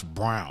about Josh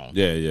Brown.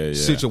 Yeah.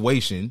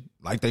 Situation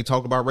like they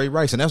talk about Ray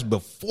Rice, and that's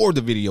before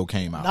the video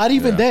came out. Not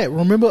even that.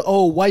 Remember,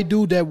 white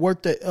dude that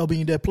worked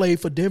that played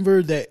for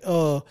Denver that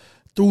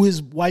threw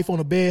his wife on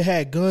a bed,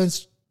 had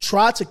guns,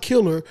 tried to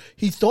kill her.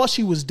 He thought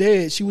she was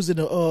dead. She was in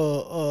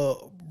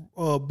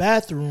a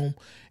bathroom,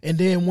 and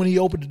then when he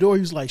opened the door, he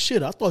was like,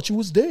 "Shit, I thought you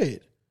was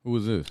dead." Who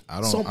was this?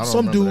 I don't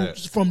Some remember dude that.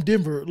 from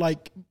Denver.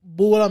 Like,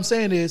 but what I'm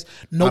saying is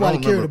nobody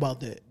cared remember, about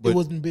that. but- It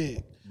wasn't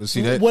big. but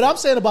see that- what I'm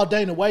saying about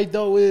Dana White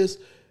though is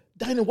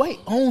Dana White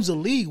owns a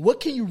league.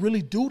 What can you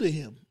really do to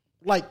him?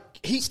 Like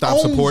he Stop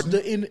owns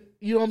supporting?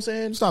 you know what I'm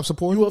saying? Stop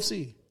supporting?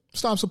 UFC.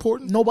 Stop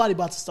supporting. Nobody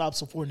about to stop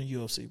supporting the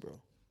UFC, bro.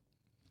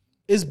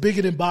 It's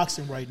bigger than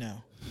boxing right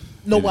now.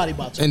 Nobody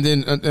about to. and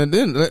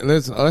then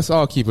let's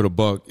all keep it a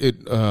buck.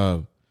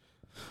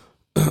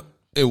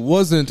 It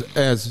wasn't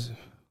as,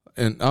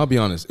 and I'll be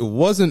honest, it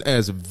wasn't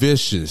as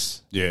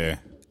vicious Yeah.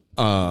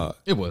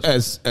 It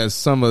was. as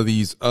some of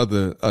these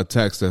other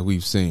attacks that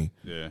we've seen.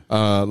 Yeah.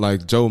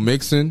 Like Joe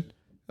Mixon,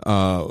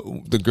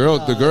 the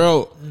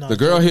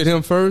girl hit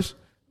him first,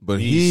 but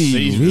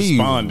he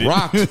responded.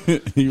 rocked.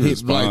 He Like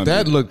responded.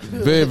 that looked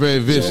very, very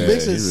vicious.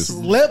 Mixon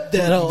slept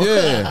that hoe.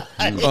 Yeah.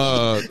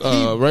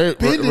 Ray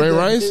bended that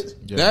Rice,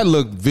 bitch. that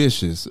looked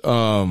vicious.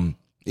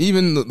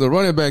 Even the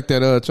running back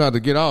that tried to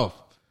get off,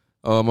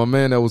 my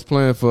man that was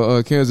playing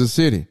for Kansas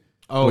City.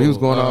 He was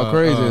going all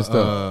crazy and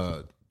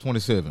stuff.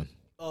 27.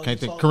 Can't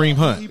think. talking Kareem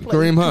about- Hunt. he played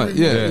Kareem Hunt,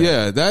 Kareem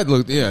yeah, that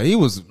looked, he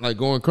was like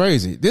going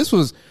crazy. The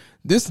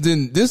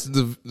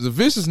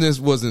viciousness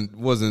wasn't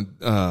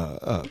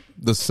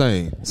the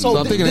same. So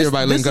I'm thinking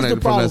everybody this looking is at the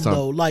it from that problem, time.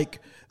 though. Like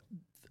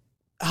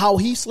how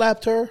he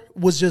slapped her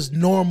was just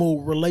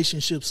normal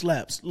relationship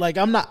slaps. Like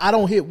I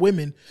don't hit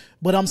women,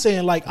 but I'm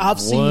saying like I've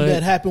seen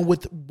that happen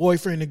with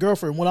boyfriend and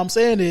girlfriend. What I'm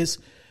saying is,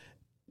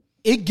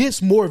 it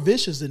gets more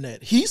vicious than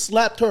that. He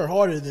slapped her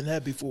harder than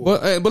that before.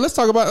 But let's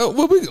talk about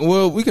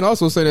we can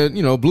also say that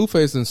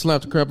Blueface and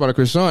slapped the crap out of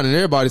Krishan and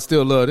everybody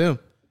still loved him.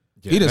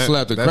 He done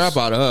slapped the crap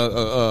out of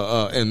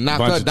her and knocked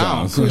Bunch her of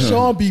down. times.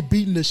 Krishan be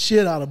beating the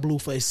shit out of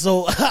Blueface.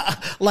 So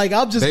like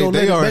I'm just gonna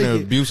They let are it in make an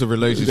it. abusive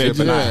relationship,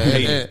 and I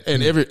hate it.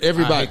 and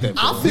everybody.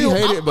 I feel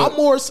he hated, but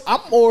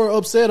I'm more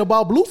upset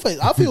about Blueface.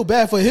 I feel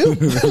bad for him.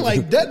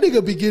 Like that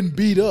nigga be getting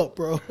beat up,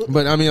 bro.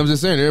 But I mean, I'm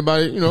just saying,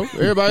 everybody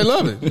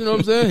love it. You know what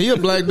I'm saying? He a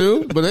black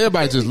dude, but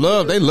everybody just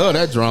love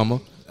that drama.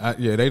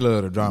 They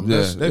love the drama.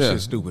 Yeah, That yeah.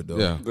 shit's stupid though.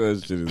 Yeah.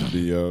 That shit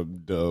is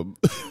dumb.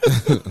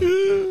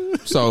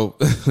 So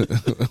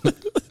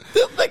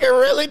This nigga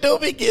really do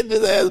be getting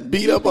his ass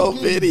beat up on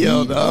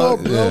video,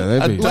 dog. Bro. yeah,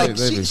 they be, Like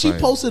they be she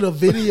fighting. posted a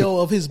video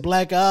of his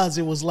black eyes.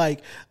 It was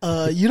like,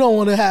 you don't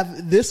want to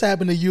have this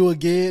happen to you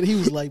again. He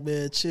was like,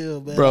 man,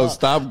 chill, man. Bro,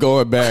 stop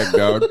going back,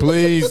 dog.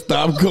 Please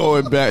stop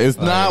going back. It's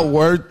not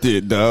worth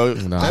it,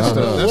 dog.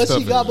 Nah, What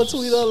she got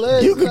between her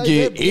legs? You could right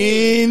get there?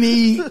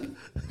 any.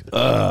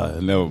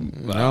 No.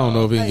 I don't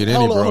know if he can Hey, get any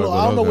hold on, broad. hold on. but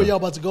I don't know okay. where y'all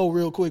about to go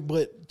real quick,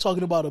 but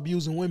talking about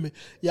abusing women,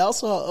 y'all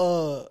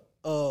saw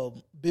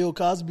Bill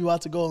Cosby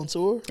about to go on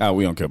tour. Oh,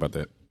 we don't care about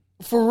that.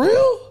 For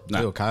real?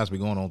 Bill Cosby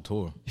going on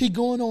tour. He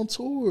going on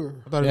tour.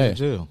 I thought he was in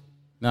jail.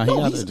 No, he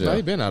No, out he's- of Nah, he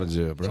jail. been out of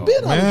jail, bro. Been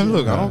out of Man, jail.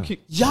 look, I don't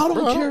keep. Y'all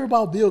don't care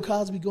about Bill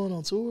Cosby going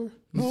on tour?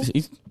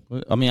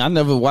 I mean, I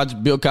never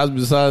watched Bill Cosby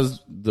besides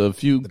the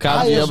few Cosby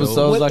I am.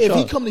 episodes When- I if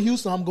he caught. come to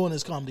Houston, I'm going to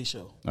his comedy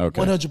show.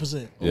 Okay.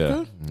 100%.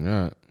 Yeah.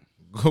 Yeah.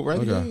 Go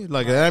right ahead.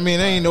 Like, I mean,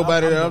 there ain't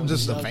nobody that I'm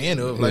just a fan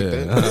of like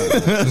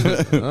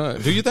that.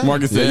 Do you think?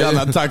 Marcus said, y'all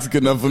not toxic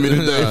enough for me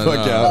today. Fuck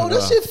Oh, y'all.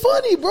 that shit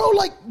funny, bro.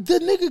 Like the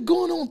nigga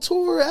going on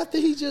tour after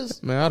he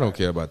just. Man, I don't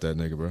care about that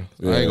nigga, bro.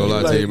 I ain't gonna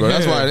lie to you, bro.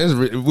 That's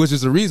why, which is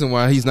the reason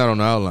why he's not on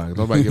the outline.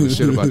 Nobody gives a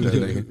shit about that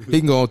nigga. He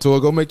can go on tour,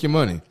 go make your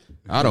money.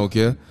 I don't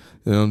care.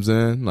 You know what I'm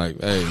saying? Like,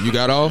 hey, you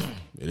got off.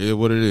 It is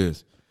what it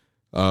is.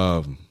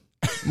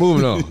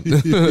 Moving on.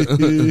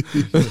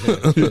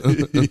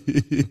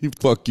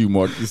 Fuck you,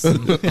 Marcus. All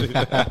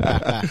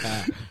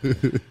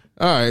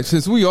right,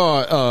 since we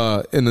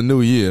are in the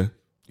new year,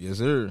 Yes,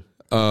 sir.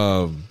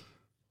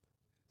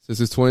 Since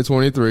it's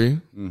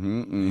 2023,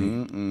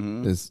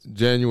 it's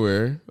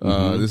January.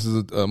 This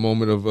is a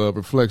moment of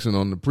reflection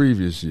on the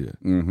previous year.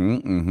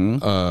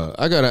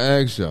 I gotta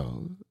ask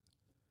y'all,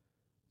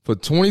 for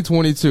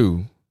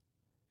 2022,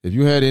 if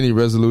you had any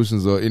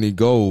resolutions or any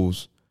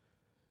goals,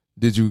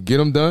 did you get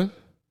them done?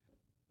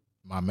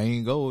 My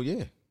main goal,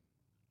 yeah.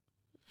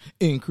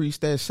 Increase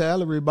that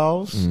salary,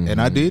 boss.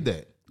 And I did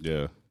that.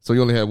 Yeah. So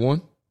you only had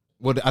one?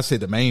 Well, I said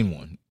the main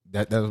one.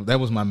 That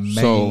was my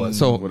main.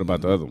 So what about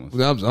the other ones?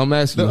 I'm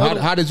asking you,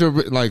 how did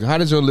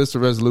your list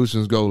of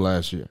resolutions go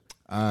last year?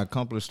 I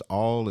accomplished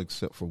all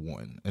except for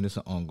one, and it's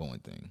an ongoing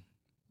thing.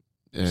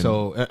 And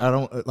So I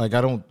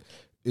don't.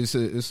 It's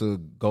a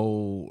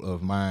goal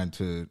of mine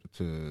to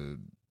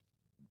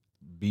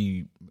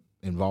be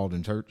involved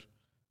in church,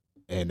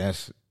 and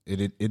that's it.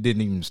 It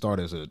didn't even start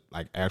as a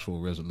actual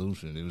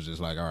resolution. It was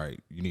just like, all right,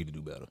 you need to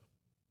do better,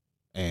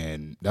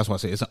 and that's why I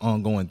say it's an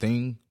ongoing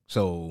thing.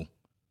 So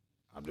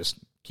I'm just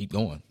keep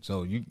going.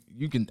 So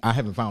you can. I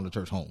haven't found a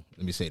church home.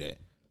 Let me say that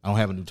I don't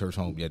have a new church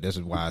home yet. This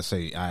is why I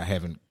say I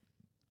haven't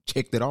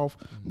checked it off,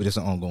 but it's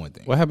an ongoing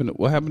thing. What happened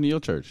to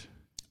your church?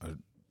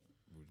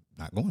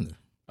 Not going there.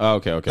 Oh,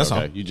 okay. That's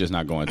all. You're just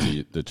not going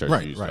to the church.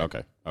 Right, you used right.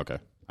 to. Okay.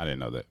 I didn't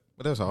know that.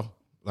 But that's all.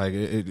 Like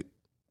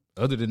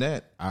other than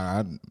that,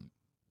 I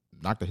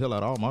knocked the hell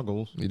out of all my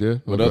goals. you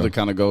did? What other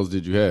kind of goals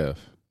did you have?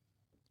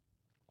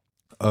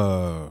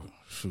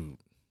 Shoot,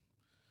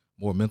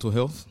 more mental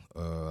health.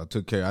 I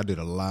did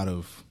a lot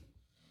of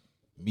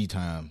me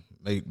time.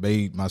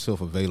 Made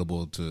myself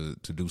available to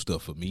do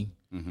stuff for me.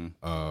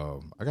 I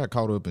got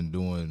caught up in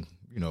doing.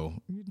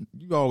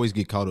 You always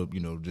get caught up.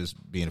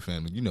 Just being a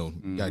family. You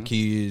got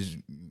kids,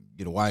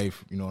 get a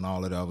wife. And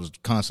all of that. I was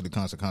constantly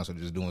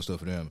just doing stuff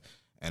for them.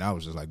 And I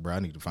was just like, bro, I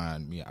need to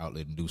find me an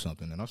outlet and do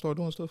something. And I started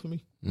doing stuff for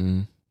me.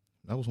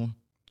 That was one.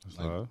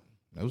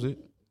 That was it.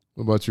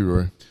 What about you,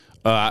 Roy?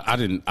 I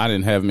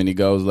didn't have many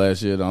goals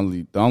last year.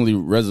 The only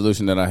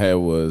resolution that I had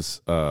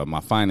was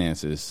my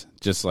finances.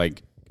 Just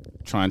like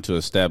trying to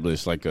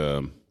establish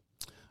a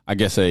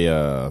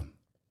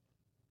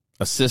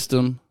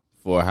system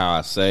for how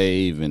I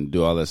save and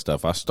do all that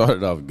stuff. I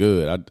started off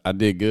good. I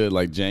did good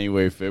like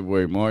January,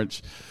 February,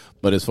 March.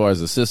 But as far as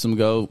the system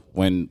go,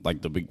 when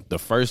the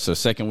first or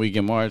second week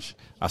in March,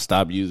 I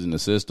stopped using the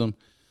system.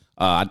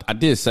 I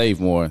did save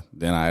more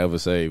than I ever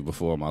saved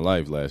before in my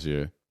life last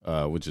year,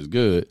 which is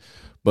good.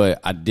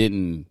 But I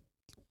didn't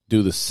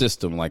do the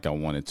system like I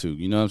wanted to.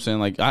 You know what I'm saying?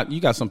 Like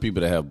you got some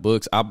people that have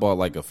books. I bought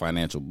like a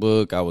financial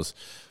book. I was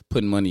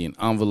putting money in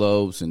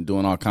envelopes and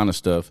doing all kind of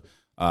stuff.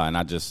 And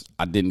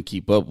I didn't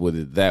keep up with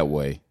it that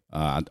way.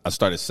 I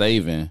started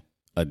saving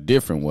a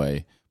different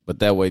way, but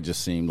that way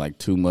just seemed like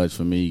too much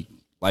for me.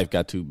 Life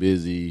got too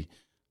busy.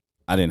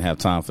 I didn't have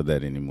time for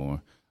that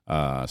anymore.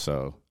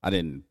 So I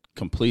didn't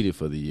complete it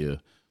for the year.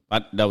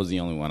 That was the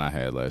only one I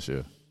had last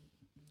year.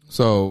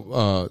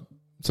 So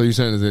you're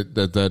saying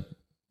that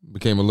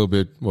became a little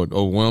bit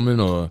overwhelming,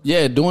 or?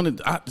 Yeah, doing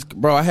it,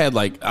 bro. I had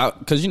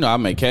because I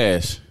make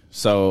cash.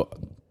 So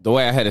the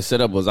way I had it set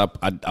up was I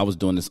was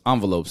doing this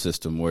envelope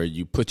system where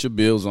you put your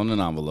bills on an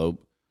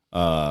envelope,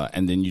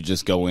 and then you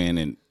just go in,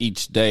 and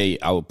each day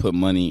I would put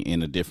money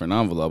in a different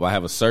envelope. I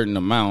have a certain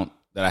amount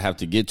that I have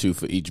to get to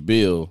for each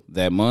bill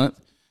that month,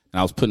 and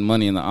I was putting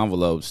money in the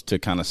envelopes to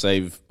kind of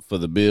save for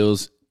the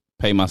bills,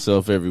 pay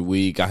myself every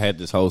week. I had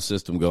this whole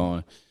system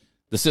going.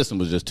 The system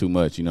was just too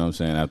much, you know what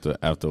I'm saying,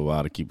 after a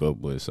while to keep up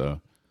with. So,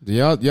 do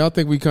y'all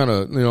think we kind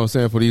of,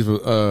 for these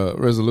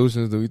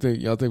resolutions,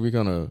 y'all think we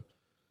kind of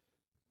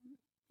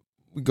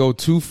go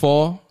too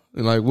far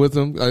with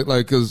them?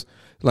 Because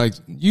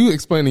you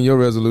explaining your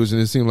resolution,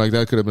 it seemed like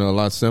that could have been a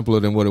lot simpler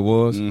than what it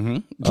was.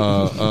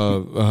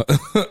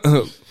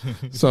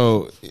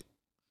 So,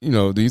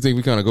 do you think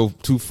we kind of go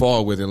too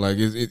far with it? Like,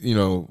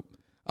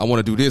 I want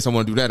to do this, I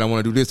want to do that, I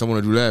want to do this, I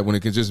want to do that, when it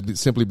can just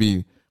simply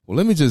be, well,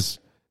 let me just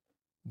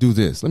do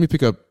this. Let me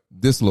pick up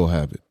this little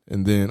habit.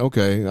 And then,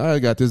 okay, I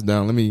got this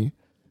down. Let me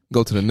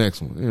go to the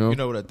next one. You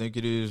know what I think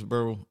it is,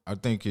 bro? I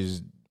think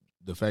is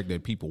the fact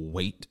that people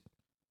wait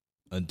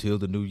until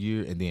the new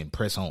year and then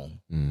press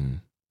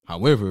on.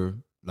 However,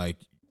 okay,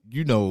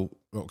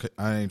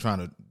 I ain't trying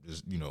to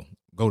just,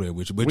 go there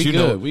with you, but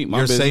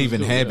your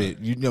saving habit,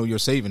 your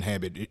saving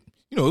habit, it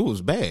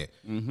was bad.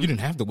 You didn't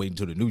have to wait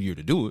until the new year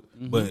to do it,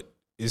 but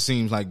it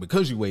seems like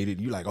because you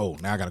waited, you're like, oh,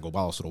 now I got to go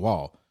balls to the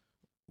wall.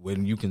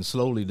 When you can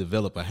slowly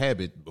develop a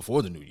habit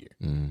before the new year.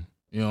 You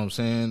know what I'm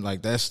saying?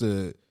 Like that's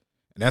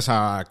how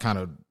I kind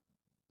of,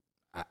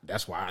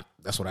 that's what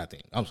I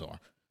think. I'm sorry.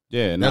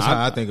 Yeah. That's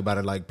how I think about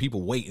it. Like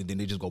people wait and then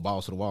they just go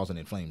balls to the walls and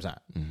it flames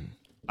out.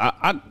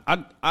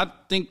 I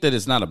think that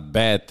it's not a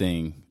bad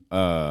thing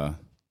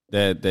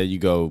that you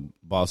go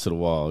balls to the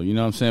wall. You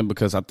know what I'm saying?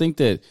 Because I think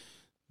that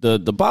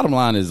the bottom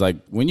line is like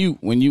when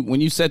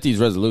you set these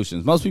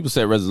resolutions, most people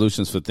set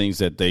resolutions for things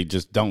that they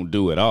just don't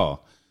do at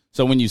all.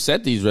 So when you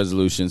set these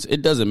resolutions,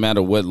 it doesn't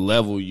matter what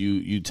level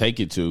you take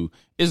it to.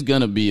 It's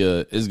gonna be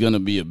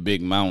a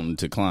big mountain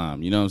to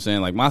climb. You know what I'm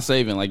saying? Like my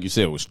saving, like you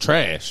said, was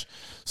trash.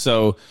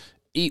 So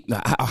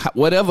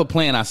whatever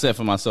plan I set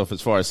for myself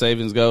as far as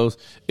savings goes,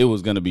 it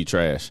was gonna be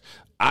trash.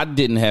 I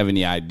didn't have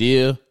any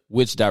idea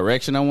which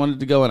direction I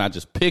wanted to go, and I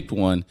just picked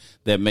one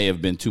that may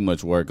have been too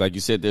much work. Like you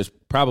said, there's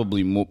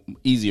probably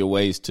easier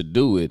ways to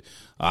do it.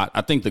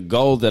 I think the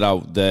goal that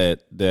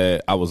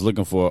I was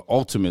looking for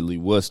ultimately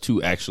was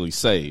to actually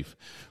save,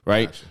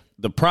 right? Gotcha.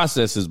 The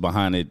processes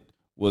behind it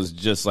was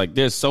just like,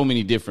 there's so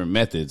many different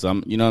methods.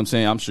 You know what I'm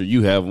saying? I'm sure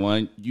you have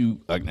one.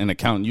 You, an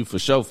accountant, you for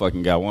sure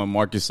fucking got one.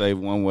 Marcus save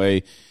one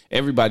way.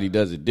 Everybody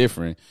does it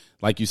different.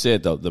 Like you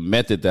said, though, the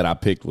method that I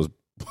picked was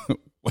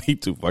way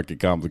too fucking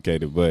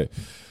complicated, but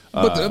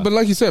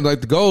like you said,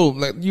 like the goal,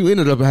 like you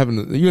ended up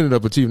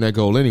achieving that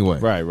goal anyway.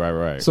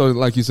 Right. So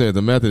like you said,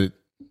 the method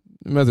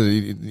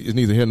is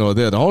neither here nor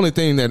there. The only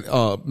thing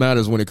that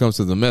matters when it comes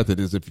to the method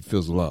is if it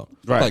fizzles out,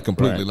 right? Like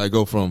completely, right. Like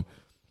go from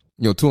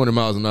 200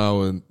 miles an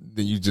hour and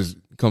then you just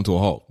come to a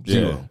halt,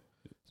 zero. Yeah.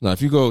 Now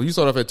if you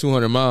start off at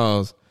 200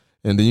 miles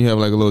and then you have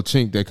like a little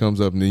chink that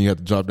comes up and then you have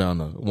to drop down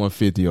to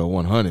 150 or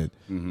 100,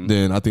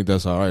 then I think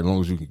that's all right as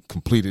long as you can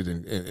complete it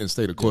and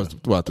stay the course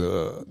throughout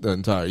the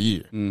entire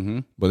year. Mm-hmm.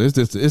 But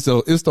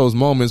it's those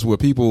moments where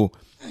people,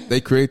 they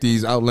create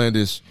these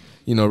outlandish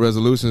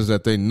resolutions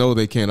that they know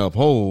they can't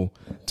uphold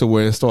to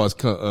where it starts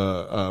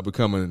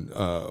becoming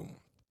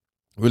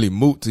really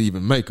moot to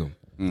even make them.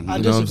 Mm-hmm. I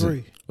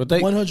disagree.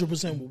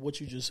 100% with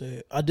what you just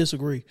said. I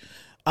disagree.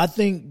 I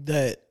think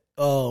that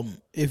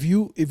if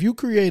you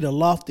create a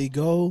lofty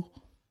goal,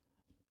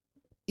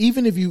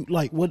 even if you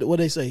like what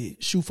they say,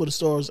 shoot for the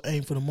stars,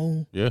 aim for the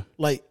moon. Yeah.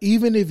 Like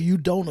even if you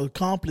don't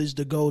accomplish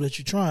the goal that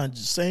you're trying,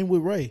 same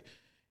with Ray.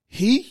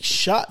 He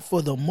shot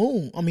for the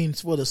moon. I mean,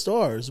 for the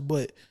stars,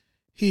 but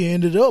he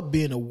ended up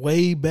being a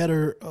way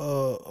better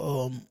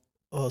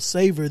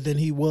saver than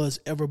he was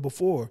ever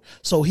before.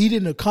 So he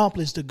didn't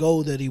accomplish the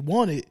goal that he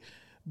wanted,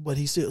 but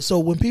he still. So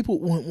when people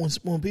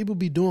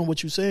be doing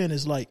what you're saying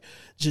is like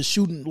just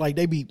shooting, like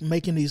they be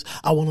making these.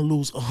 I want to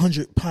lose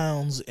 100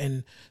 pounds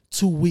in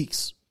 2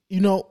 weeks.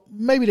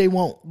 Maybe they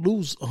won't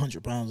lose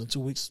 100 pounds in 2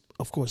 weeks.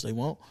 Of course they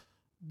won't,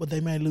 but they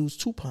may lose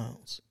 2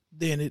 pounds.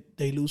 Then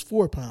they lose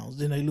 4 pounds.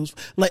 Then they lose,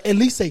 like, at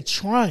least they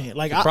trying.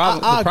 Like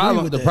I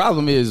agree with the that.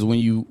 problem is when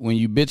you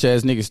bitch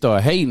ass niggas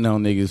start hating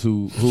on niggas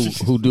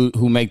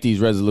who make these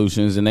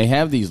resolutions and they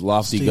have these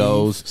lofty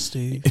goals,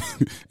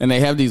 and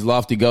they have these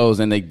lofty goals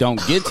and they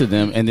don't get to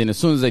them, and then as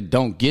soon as they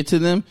don't get to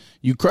them,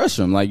 you crush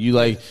them. Like you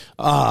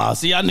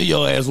see, I knew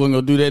your ass wasn't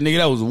gonna do that, nigga.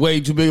 That was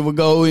way too big of a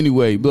goal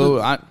anyway.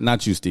 But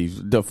not you,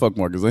 Steve. The fuck,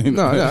 Marcus.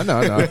 No.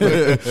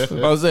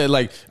 I was saying,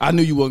 like, I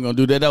knew you wasn't gonna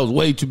do that. That was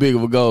way too big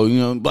of a goal.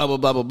 Blah blah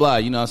blah blah blah.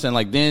 You know what I'm saying?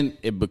 Like then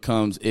it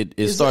becomes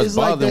it starts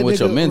bothering with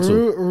your mental.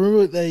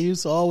 Remember they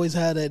used to always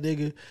have that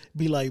nigga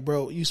be like,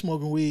 bro, you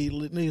smoking weed,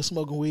 nigga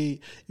smoking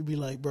weed. You be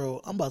like, bro,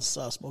 I'm about to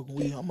stop smoking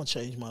weed. I'm gonna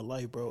change my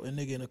life, bro. And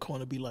nigga in the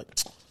corner be like.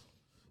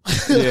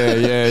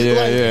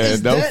 Yeah.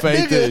 Don't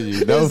fake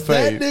it. Don't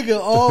fake. That nigga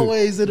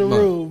always in the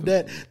room.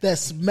 That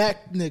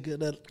smack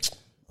nigga.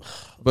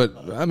 But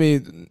I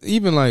mean,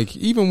 even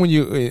when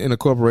you in a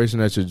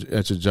corporation at your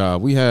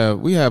job, we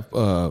have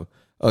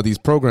these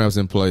programs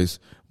in place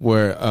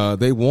where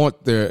they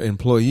want their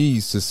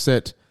employees to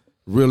set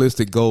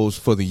realistic goals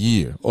for the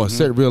year or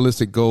set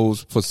realistic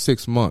goals for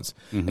 6 months.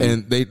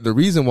 And the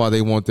reason why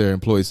they want their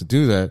employees to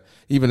do that,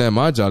 even at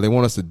my job, they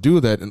want us to do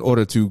that in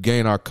order to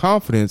gain our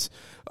confidence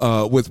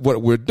with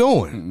what we're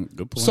doing.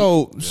 Good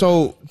point.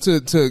 So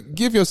to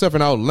give yourself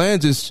an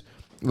outlandish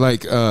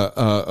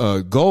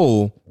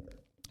goal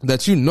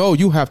that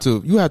you have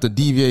to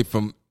deviate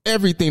from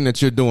everything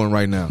that you're doing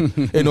right now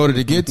in order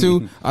to get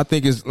to, I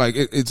think it's like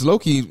it's low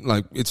key,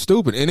 like it's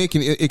stupid, and it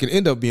can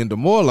end up being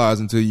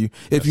demoralizing to you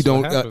if you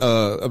don't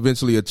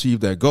eventually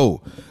achieve that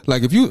goal.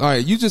 Like if you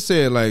just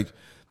said like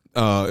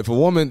if a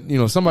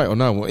woman, somebody or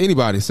not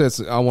anybody says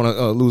I want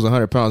to lose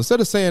 100 pounds, instead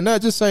of saying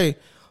that, just say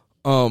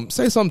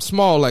something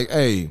small like,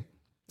 hey,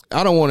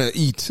 I don't want to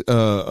eat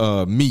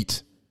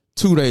meat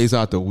 2 days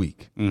out the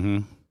week.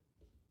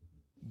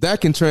 That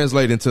can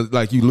translate into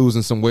like you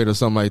losing some weight or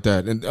something like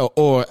that. And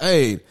or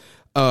hey,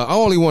 I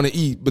only want to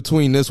eat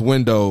between this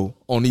window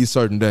on these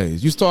certain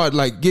days. You start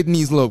like getting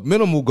these little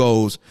minimal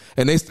goals,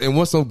 and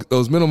once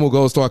those minimal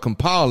goals start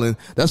compiling,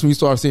 that's when you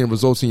start seeing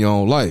results in your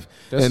own life.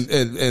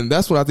 And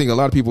that's what I think a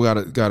lot of people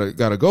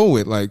gotta go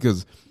with, like,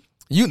 because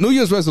New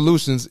Year's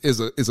resolutions is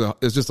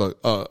just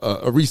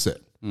a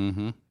reset,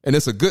 and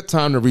it's a good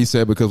time to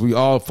reset because we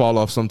all fall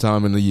off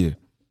sometime in the year.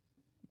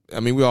 I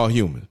mean, we're all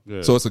human.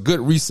 Yeah. So it's a good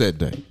reset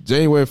day.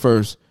 January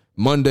 1st,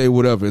 Monday,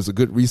 whatever, it's a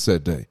good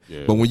reset day.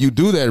 Yeah. But when you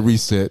do that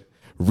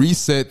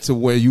reset to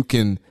where you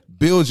can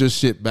build your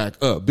shit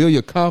back up, build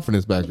your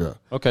confidence back up.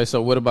 Okay,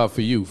 so what about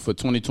for you for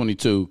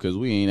 2022? Because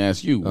we ain't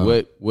asked you.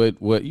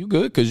 What you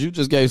good? Because you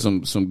just gave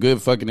some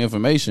good fucking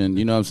information.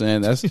 You know what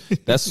I'm saying?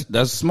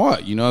 That's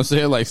smart. You know what I'm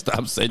saying? Like,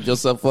 stop setting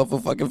yourself up for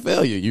fucking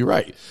failure. You're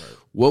right.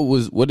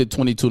 What did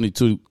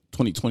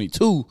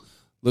 2022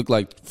 look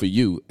like for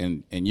you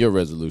and your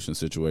resolution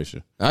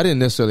situation? I didn't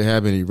necessarily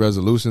have any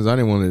resolutions. I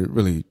didn't want to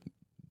really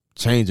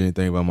change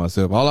anything about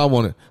myself.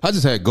 I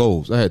just had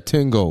goals. I had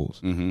 10 goals.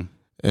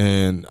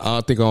 And I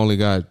think I only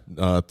got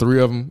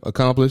 3 of them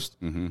accomplished.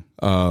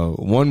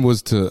 One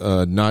was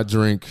to not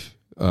drink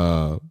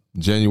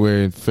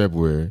January and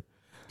February.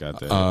 Got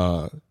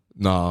that.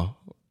 No,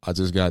 I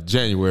just got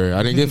January.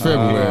 I didn't get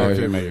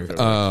February.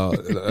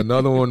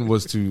 Another one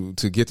was to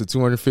get to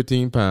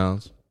 215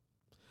 pounds.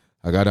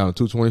 I got down to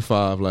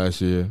 225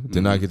 last year.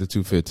 Did not get to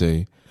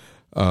 215.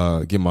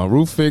 Get my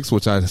roof fixed,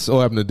 which I so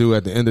happened to do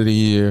at the end of the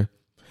year.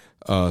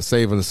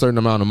 Saving a certain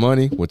amount of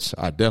money, which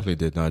I definitely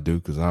did not do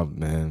because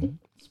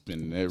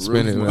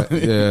spending money.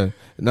 Yeah.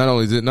 Not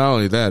only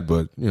that,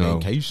 but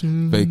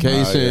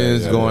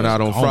vacations, going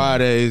out on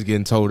Fridays,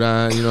 getting towed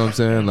down. You know what I'm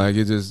saying? Like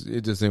it just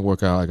didn't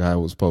work out like I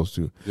was supposed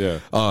to. Yeah.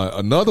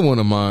 Another one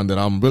of mine that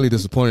I'm really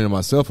disappointed in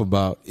myself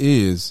about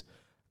is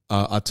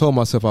I told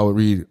myself I would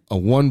read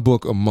one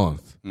book a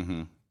month.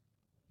 Mm-hmm.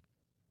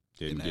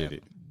 Didn't get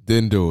it.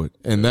 Didn't do it,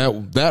 and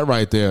that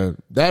right there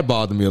that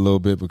bothered me a little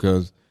bit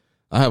because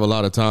I have a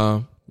lot of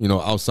time,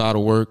 outside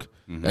of work.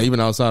 Mm-hmm. Even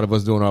outside of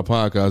us doing our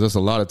podcast, that's a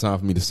lot of time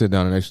for me to sit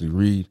down and actually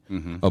read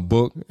a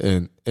book.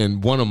 And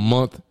one a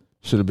month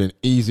should have been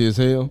easy as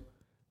hell,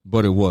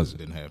 but it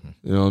wasn't. It didn't happen.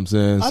 You know what I'm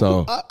saying?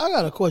 I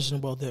got a question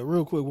about that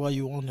real quick while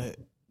you're on that.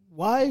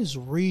 Why is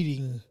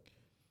reading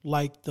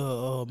like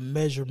the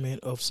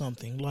measurement of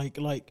something? Like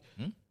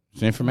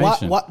it's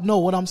information. No,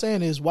 what I'm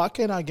saying is, why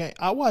can't I gain?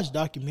 I watch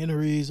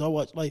documentaries. I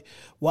watch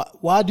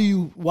why do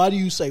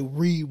you say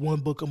read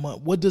one book a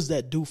month? What does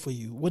that do for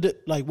you? Why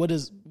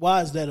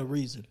is that a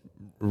reason?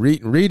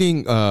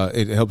 Reading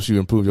it helps you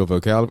improve your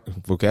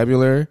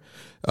vocabulary.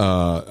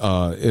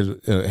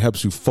 It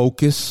helps you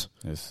focus.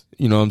 Yes.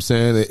 You know what I'm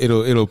saying?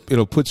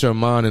 It'll put your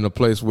mind in a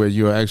place where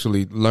you're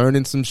actually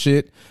learning some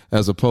shit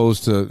as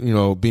opposed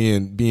to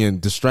being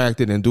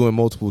distracted and doing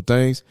multiple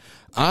things.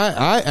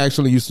 I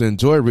actually used to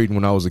enjoy reading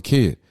when I was a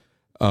kid.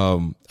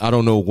 I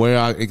don't know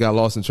where it got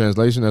lost in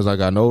translation as I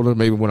got older.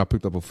 Maybe when I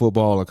picked up a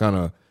football, I kind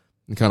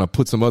of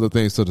put some other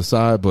things to the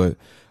side. But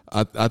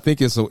I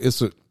think it's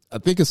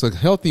a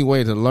healthy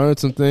way to learn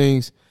some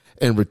things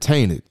and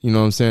retain it. You know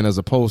what I'm saying? As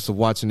opposed to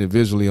watching it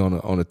visually on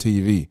a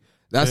TV.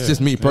 That's just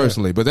me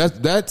personally. But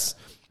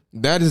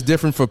that is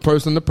different from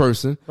person to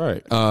person.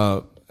 Right.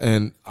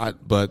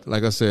 But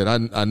like I said,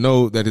 I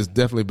know that it's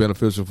definitely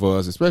beneficial for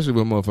us, especially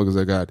with motherfuckers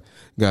that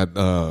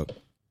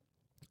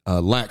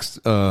got lax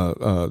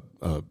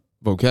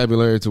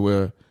vocabulary to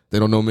where they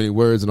don't know many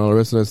words and all the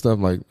rest of that stuff.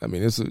 Like, I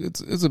mean, it's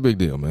a big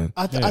deal, man.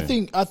 I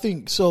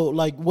think so.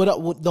 Like, what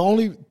the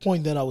only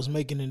point that I was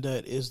making in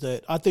that is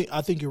that I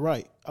think you're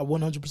right. I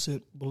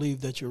 100%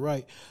 believe that you're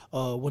right.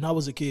 When I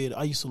was a kid,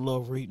 I used to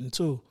love reading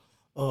too,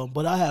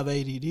 but I have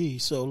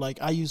ADD, so like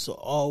I used to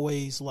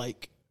always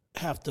like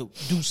have to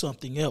do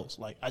something else.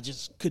 Like I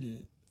just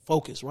couldn't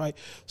focus, right?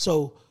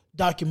 So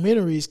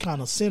documentaries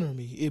kind of center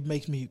me. It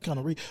makes me kind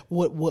of read.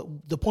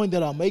 What the point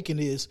that I'm making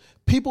is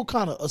people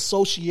kind of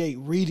associate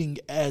reading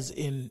as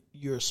in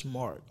you're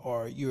smart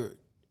or you're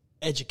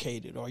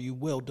educated or you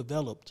well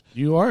developed.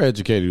 You are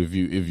educated if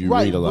you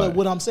right, read a lot. But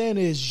what I'm saying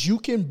is you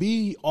can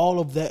be all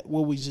of that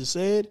what we just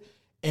said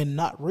and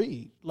not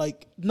read.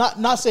 Like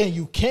not saying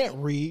you can't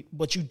read,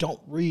 but you don't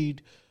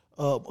read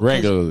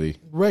regularly.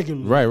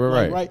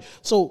 Right.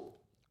 So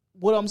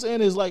what I'm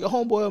saying is like a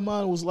homeboy of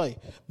mine was like,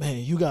 man,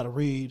 you got to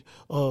read.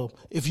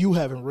 If you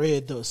haven't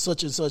read the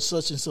such and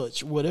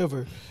such,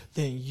 whatever,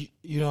 then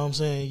you know what I'm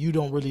saying? You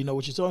don't really know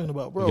what you're talking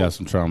about, bro. You got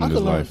some trauma in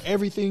his life. I can learn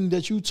everything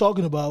that you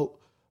talking about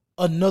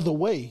another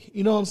way.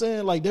 You know what I'm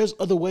saying? Like there's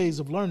other ways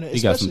of learning. He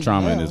got some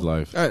trauma in his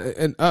life.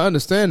 And I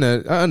understand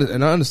that. I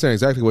understand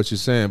exactly what you're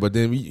saying. But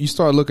then you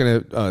start looking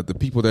at the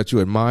people that you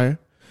admire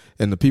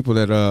and the people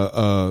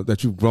that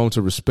you've grown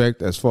to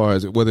respect, as far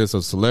as whether it's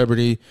a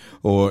celebrity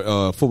or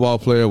a football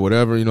player,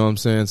 whatever, you know what I'm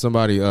saying,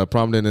 somebody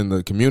prominent in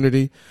the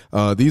community.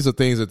 These are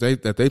things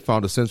that they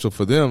found essential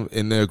for them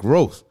in their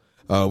growth.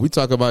 We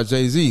talk about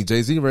Jay-Z.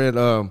 Jay-Z read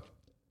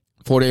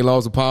 48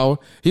 Laws of Power.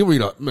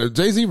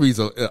 Jay-Z reads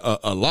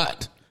a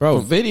lot. Bro,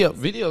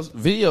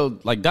 video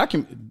like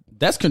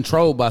that's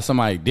controlled by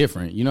somebody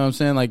different. You know what I'm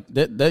saying? Like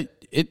that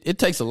it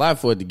takes a lot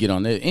for it to get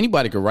on there.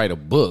 Anybody could write a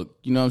book,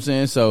 you know what I'm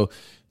saying? So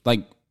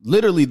like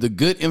literally the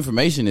good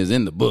information is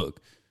in the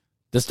book.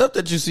 The stuff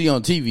that you see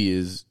on TV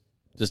is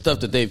the stuff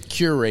that they've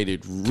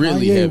curated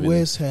really Kanye heavily.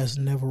 West has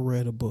never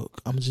read a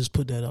book. I'm gonna just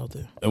put that out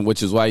there. And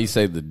which is why you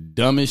say the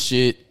dumbest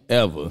shit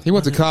ever. He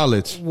went to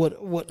college. What?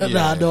 Yeah.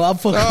 Nah, no, I'm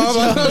fucking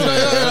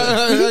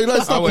with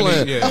y'all. Stop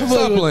playing.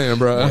 Stop playing,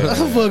 bro.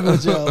 I'm fucking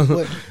with y'all.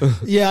 But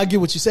yeah, I get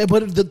what you said.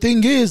 But the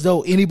thing is,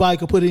 though, anybody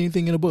could put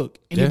anything in a book.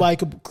 Anybody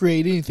could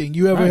create anything.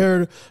 You ever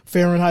heard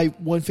Fahrenheit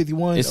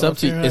 151? It's up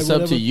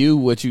to you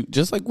what you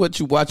just like what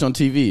you watch on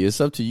TV. It's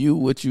up to you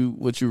what you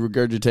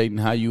regurgitate and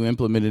how you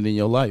implement it in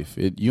your life.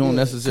 You don't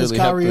necessarily.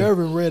 Because Kyrie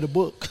Irving read a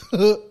book.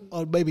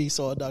 Or maybe he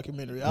saw a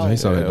documentary. He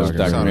saw a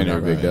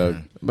documentary, big dog.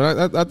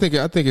 But I think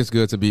it's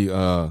good to be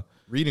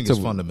reading is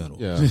fundamental.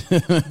 Yeah.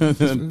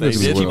 They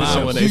did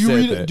lie when they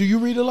said that. Do you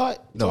read a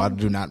lot? No, I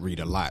do not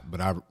read a lot,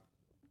 but I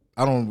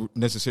don't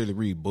necessarily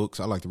read books.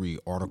 I like to read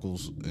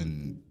articles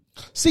and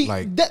see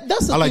like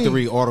that's the I like thing. to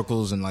read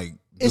articles and like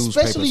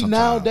especially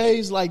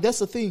nowadays, like that's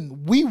the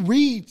thing. We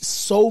read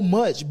so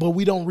much, but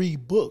we don't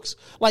read books.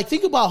 Like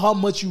think about how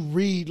much you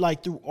read,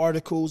 like through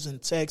articles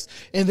and text,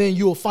 and then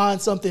you'll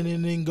find something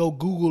and then go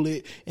Google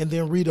it and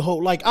then read the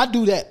whole. Like I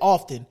do that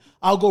often.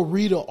 I'll go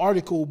read an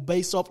article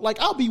based off. Like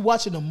I'll be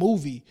watching a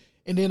movie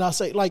and then I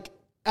say like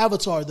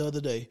Avatar the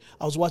other day.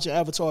 I was watching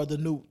Avatar, the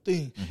new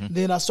thing. Mm-hmm.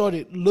 Then I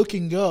started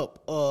looking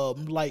up,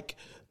 like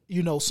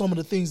you know, some of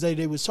the things that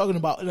they was talking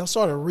about, and I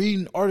started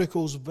reading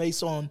articles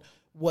based on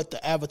what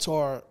the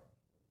Avatar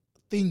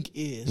thing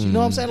is. You know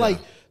what I'm saying? Like,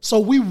 so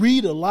we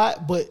read a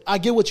lot, but I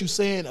get what you're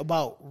saying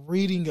about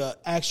reading an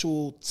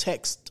actual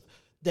text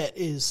that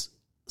is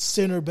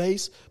center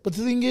based. But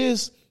the thing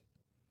is,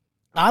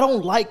 I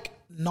don't like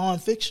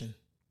nonfiction.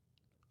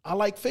 I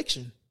like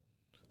fiction.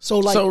 So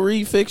like,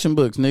 read fiction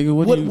books, nigga.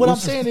 What I'm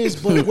saying is,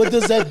 but what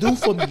does that do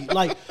for me?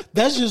 Like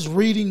that's just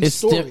reading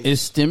stories. It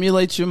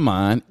stimulates your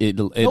mind. It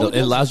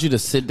allows you to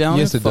sit down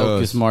and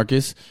focus,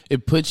 Marcus.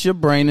 It puts your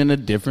brain in a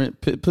different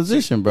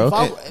position, bro.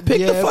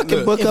 Pick the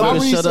fucking book up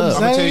and shut up.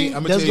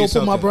 That's gonna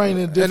put my brain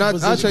in a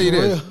different position. I'll tell you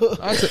this.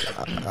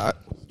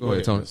 Go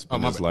ahead, Tony.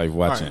 I'm just like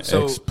watching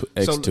X2.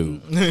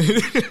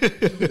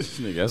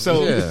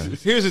 So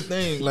here's the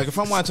thing: like if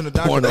I'm watching a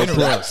documentary,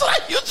 Plus.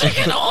 you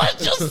chicken orange,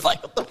 just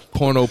like what the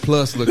Porno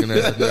Plus looking at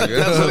it.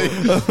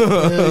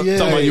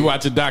 Talking about you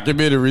watching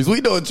documentaries.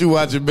 We know what you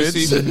watching,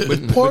 bitch. But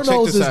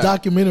pornos is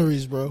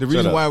documentaries, bro. The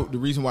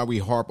reason why we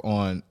harp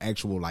on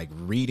actual like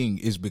reading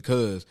is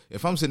because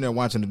if I'm sitting there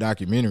watching a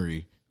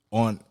documentary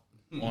on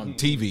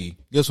TV,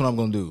 guess what I'm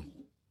gonna do?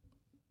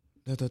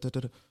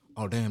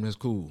 Oh damn, that's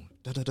cool.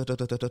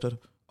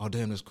 Oh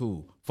damn, that's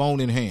cool. Phone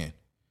in hand.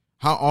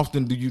 How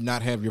often do you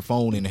not have your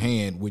phone in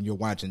hand when you're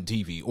watching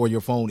TV, or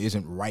your phone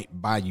isn't right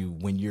by you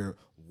when you're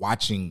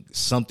watching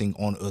something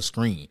on a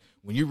screen?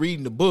 When you're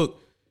reading the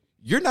book,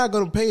 you're not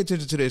going to pay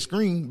attention to that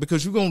screen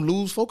because you're going to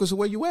lose focus of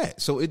where you at.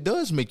 So it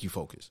does make you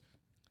focus.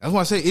 That's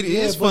why I say it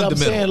is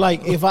fundamental. I'm saying,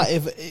 like, if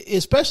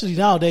especially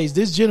nowadays,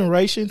 this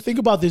generation, think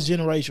about this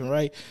generation,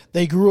 right?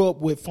 They grew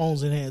up with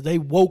phones in hands. They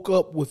woke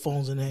up with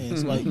phones in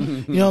hands. Like, you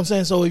know what I'm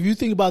saying? So if you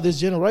think about this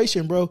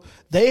generation, bro,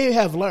 they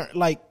have learned,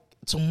 like,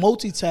 to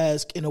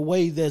multitask in a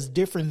way that's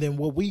different than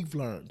what we've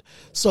learned.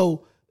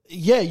 So,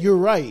 yeah, you're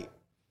right.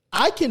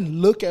 I can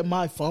look at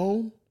my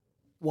phone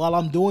while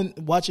I'm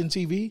watching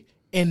TV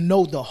and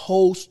know the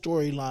whole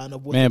storyline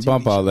of what. Man,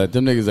 bump all that.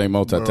 Them niggas ain't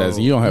multitasking.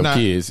 Bro, you don't have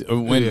kids.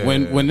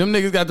 When them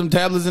niggas got them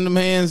tablets in them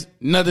hands,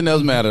 nothing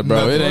else matters,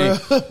 bro. It ain't.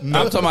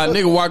 I'm talking about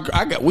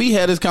nigga. We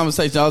had this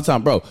conversation all the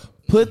time, bro.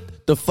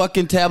 Put the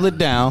fucking tablet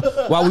down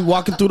while we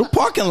walking through the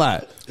parking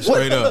lot.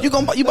 Straight up. You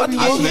about to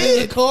get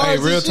hit? Hey,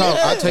 real talk.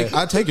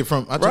 I take it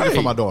from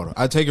my daughter.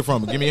 I take it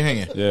from her. Give me a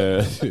hand.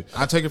 Yeah.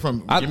 I take it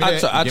from. I try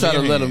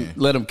to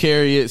let him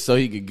carry it so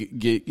he could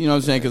get. You know what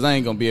I'm saying? Because I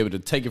ain't gonna be able to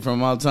take it from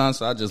him all the time.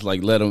 So I just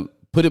like let him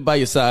put it by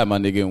your side, my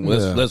nigga,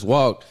 and let's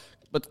walk.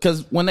 But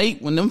because when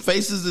them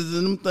faces is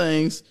in them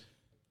things,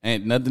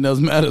 ain't nothing else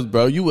matters,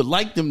 bro. You would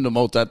like them to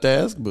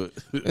multitask, but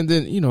and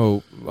then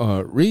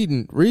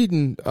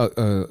reading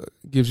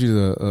gives you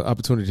the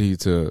opportunity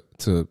to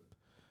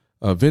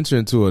venture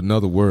into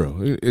another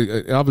world.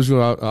 It offers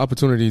you an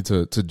opportunity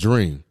to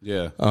dream.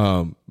 Yeah.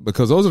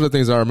 Because those are the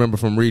things I remember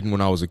from reading when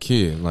I was a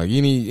kid. Like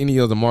any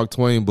of the Mark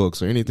Twain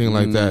books or anything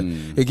like that.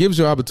 It gives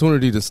you an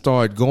opportunity to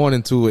start going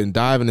into it and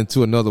diving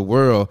into another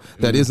world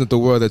that isn't the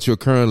world that you're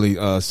currently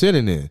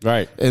sitting in.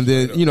 Right. And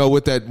then,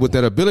 with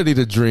that ability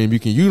to dream, you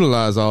can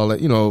utilize all that,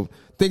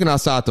 thinking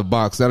outside the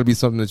box. That'll be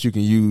something that you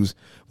can use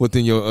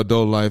within your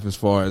adult life as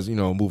far as,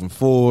 moving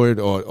forward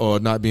or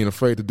not being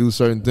afraid to do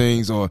certain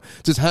things or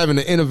just having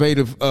an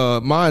innovative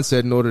mindset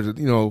in order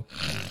to,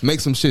 make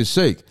some shit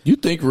shake. You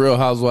think Real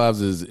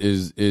Housewives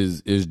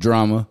is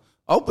drama?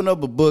 Open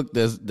up a book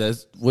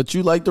that's what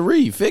you like to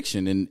read,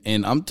 fiction,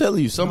 and I'm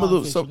telling you some of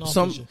the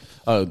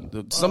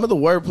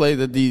wordplay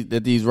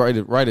that these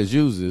writers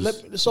use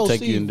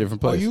take you in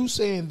different places. Are you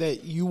saying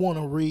that you want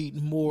to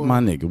read more? My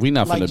nigga, we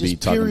not finna be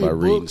talking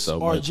about reading so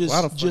much.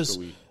 Or just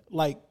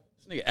like.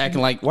 Nigga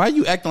acting like, why are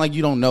you acting like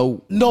you don't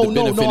know the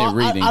benefit in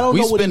reading? I don't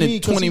we know what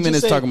spending 20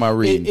 minutes talking about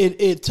reading.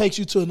 It takes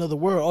you to another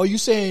world. Are you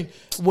saying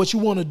what you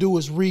want to do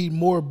is read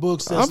more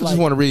books? I just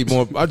want to read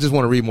more. I just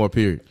want to read more.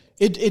 Period.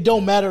 It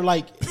don't matter,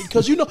 like,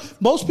 because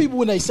most people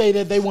when they say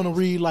that they want to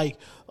read like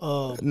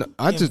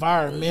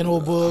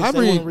environmental books.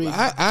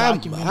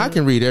 I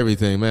can read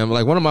everything, man.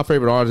 Like one of my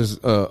favorite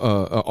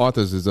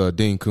authors is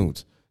Dean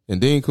Koontz. And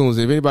Dean Koontz,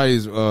 if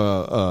anybody's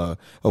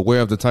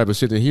aware of the type of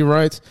shit that he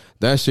writes,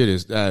 that shit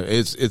is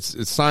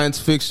it's science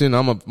fiction.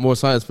 I'm a more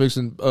science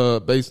fiction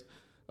based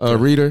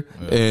reader,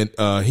 and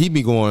he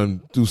be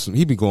going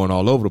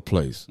all over the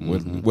place.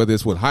 Whether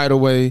it's with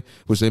Hideaway,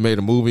 which they made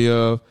a movie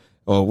of,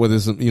 or whether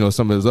it's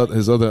some of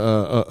his other.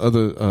 I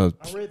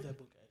read that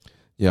book.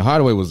 Yeah,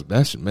 Hardaway was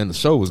man. The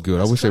show was good.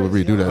 I wish they would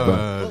redo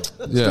that.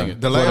 But yeah,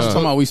 the last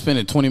talking about we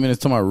spending 20 minutes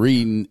talking about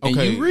reading, and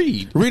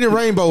you Reading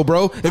Rainbow,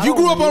 bro. If you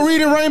grew up on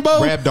Reading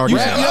Rainbow, Rap Dog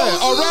Grab.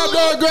 Rap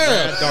Dog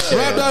Grab.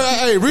 Rap Dog.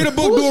 Hey, read a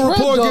book, do a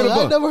report, get a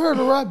book. I never heard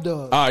of Rap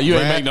Dog. You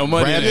ain't make no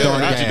money. Rap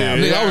Dog Grab.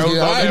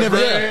 I never.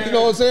 You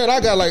know what I'm saying? I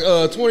got like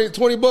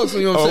 $20.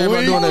 You know what I'm saying?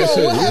 By doing that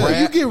shit.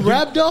 You get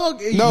Rap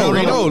Dog? No.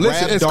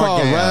 Listen, it's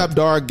called Rap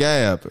Dog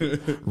Gab.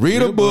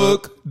 Read a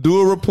book, do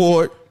a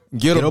report,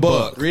 get a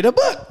buck. Read a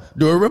book.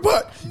 Do a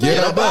report,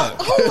 get a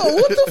buck. Hold on,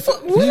 what the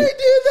fuck? Where they did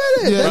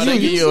that at?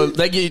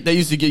 Yeah, they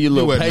used to give you a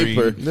little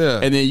paper, Yeah.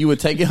 and then you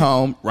would take it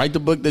home, write the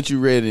book that you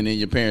read, and then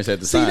your parents had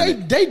to sign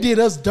it. They did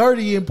us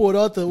dirty in Port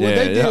Arthur. What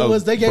they did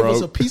was they gave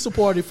us a pizza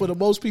party for the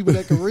most people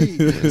that could read.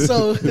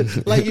 So,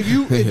 like, if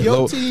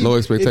your team, low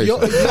expectations.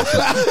 they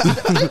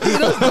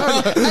did us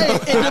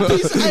dirty.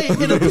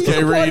 In the pizza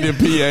Can't read in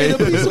PA. In the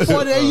pizza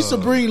party, they used to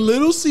bring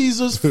Little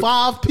Caesars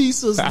 5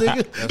 pieces.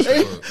 Nigga,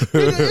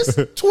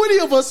 it's 20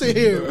 of us in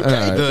here.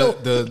 Okay?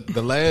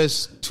 The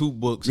last 2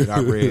 books that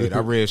I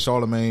read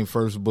Charlemagne's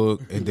first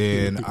book, and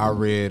then I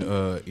read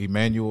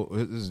Emmanuel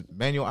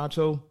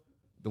Acho,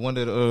 the one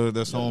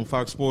that's on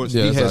Fox Sports.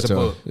 Yeah, he has Acho. a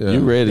book. Yeah. You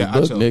read his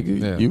book, Acho. nigga.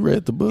 Yeah. You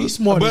read the book. He's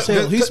smart as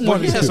hell. He's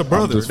smart He as has a hell.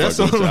 brother. just That's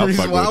the fucking with only you.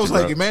 reason I'm why I fucking was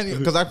with like you, Emmanuel,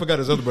 because I forgot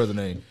his other brother's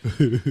name.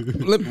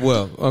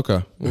 Well,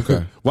 okay.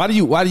 Why do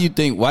you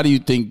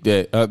think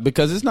that?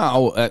 Because it's not.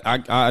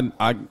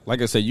 I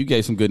like I said, you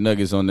gave some good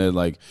nuggets on there,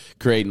 like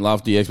creating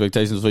lofty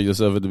expectations for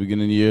yourself at the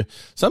beginning of the year.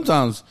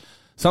 Sometimes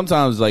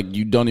like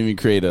you don't even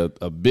create a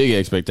big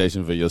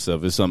expectation for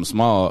yourself. It's something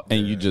small,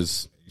 and you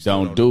just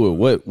don't do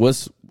it.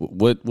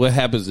 What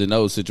happens in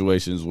those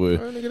situations where?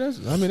 That's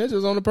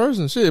just on the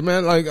person. Shit,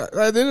 man. Like at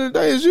the end of the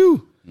day, it's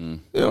you. You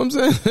know what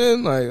I'm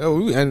saying? Like,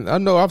 and I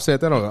know I've said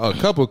that on a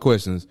couple of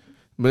questions,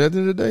 but at the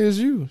end of the day, it's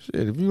you.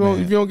 Shit, if you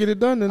don't get it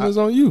done, then it's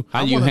on you.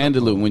 How you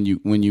handle it when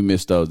you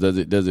miss those?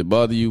 Does it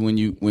bother you when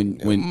you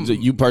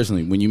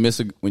personally when you miss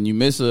a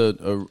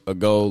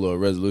goal or a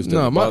resolution?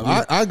 No,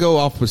 I go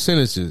off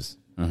percentages.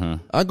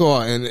 I go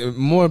out and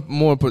more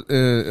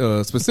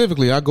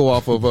specifically, I go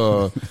off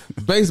of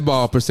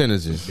baseball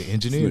percentages. The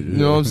engineer, you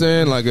know what I'm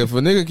saying? Like if a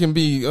nigga can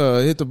be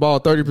hit the ball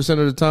 30%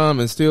 of the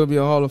time and still be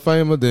a Hall of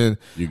Famer, then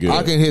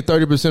I can hit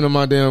 30% of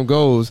my damn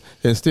goals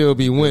and still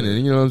be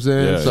winning. You know what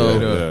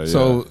I'm saying?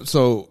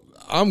 So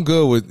I'm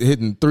good with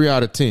hitting 3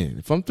 out of 10.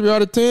 If I'm 3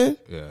 out of 10,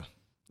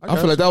 I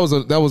feel like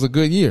that was a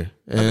good year,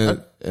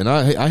 and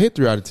I hit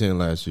 3 out of 10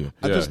 last year.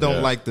 I just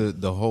don't like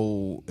the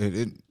whole.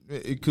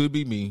 It could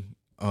be me.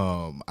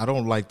 I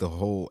don't like the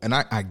whole, and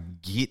I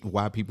get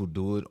why people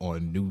do it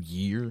on New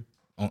Year,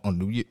 on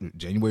New Year,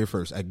 January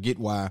 1st. I get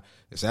why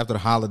it's after the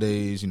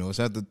holidays, it's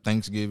after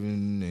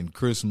Thanksgiving and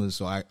Christmas,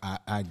 so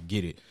I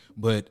get it.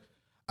 But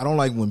I don't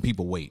like when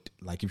people wait.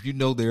 Like if you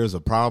know there's a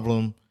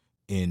problem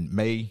in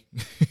May,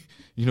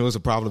 it's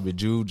a problem in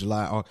June,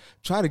 July, or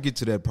try to get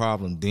to that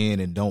problem then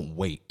and don't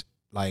wait.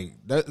 Like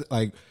that,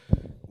 like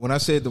when I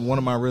said that one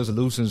of my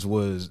resolutions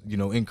was,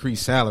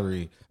 increase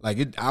salary,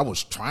 I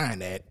was trying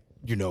that.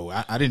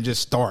 I didn't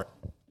just start,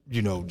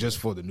 just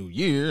for the new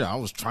year. I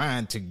was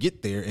trying to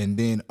get there. And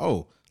then,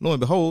 lo and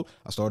behold,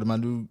 I started my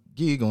new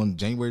gig on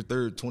January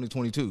 3rd,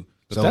 2022.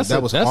 So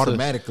that was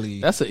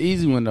automatically. That's an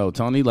easy one, though,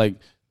 Tony. Like,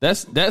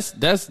 that's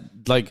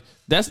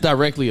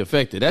directly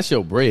affected. That's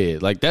your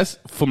bread. Like, that's,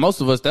 for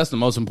most of us, that's the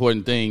most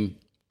important thing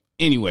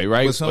anyway,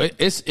 right?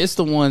 It's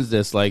the ones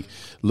that's like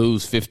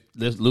lose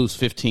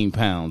 15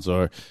 pounds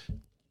or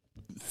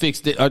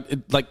fixed it.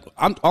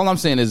 All I'm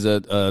saying is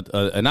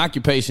an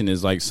occupation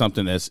is like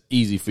something that's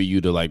easy for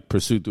you to like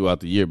pursue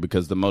throughout the year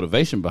because the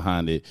motivation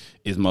behind it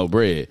is more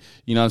bread.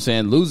 You know what I'm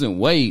saying? Losing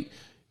weight,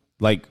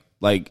 like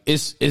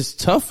it's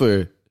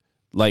tougher.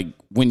 Like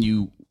when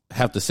you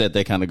have to set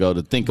that kind of goal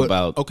to think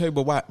about. Okay,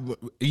 but why?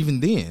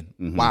 Even then,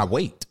 why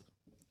wait?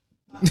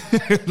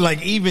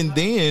 Like even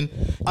then,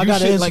 I got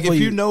to answer like for if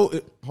you. you know.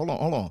 Hold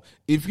on.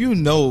 If you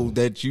know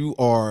that you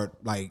are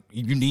like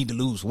you need to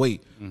lose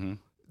weight.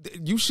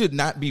 You should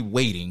not be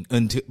waiting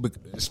until,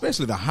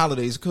 especially the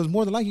holidays, because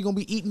more than likely you're gonna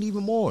be eating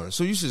even more.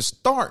 So you should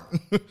start.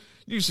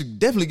 You should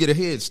definitely get a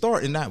head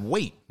start and not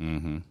wait.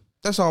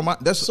 That's all. My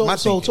thinking.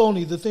 So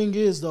Tony, the thing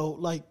is though,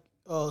 like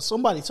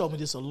somebody told me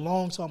this a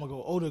long time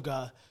ago, older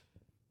guy.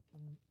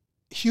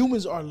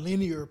 Humans are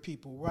linear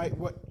people, right?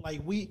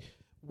 Like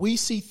we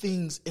see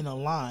things in a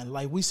line.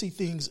 Like we see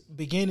things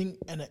beginning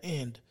and an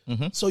end.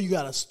 So you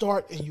got to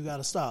start and you got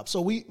to stop.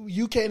 So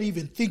you can't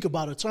even think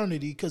about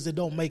eternity because it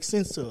don't make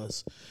sense to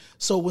us.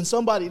 So when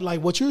somebody,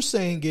 like what you're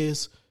saying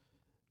is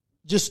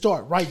just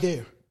start right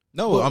there.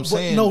 No, I'm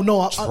saying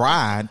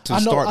try to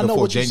start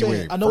before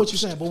January. I know what you're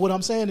saying. But what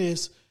I'm saying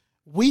is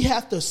we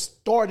have to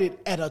start it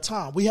at a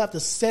time. We have to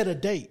set a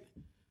date.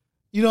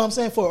 You know what I'm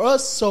saying? For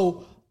us,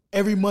 so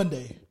every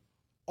Monday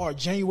or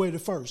January the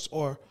 1st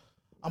or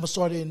I'm going to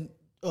start in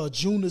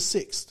June the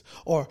 6th,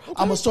 or I'm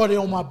going to start it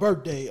on my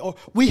birthday, or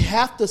we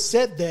have to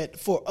set that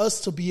for us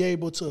to be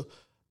able to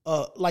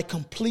like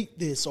complete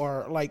this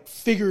or like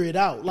figure it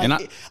out. And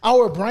Like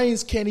our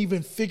brains can't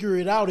even figure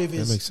it out if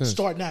makes it's sense.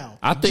 start now.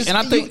 I think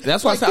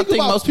that's why I think think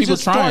about most people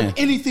just start trying.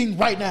 anything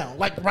right now.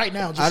 Like right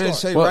now, just I didn't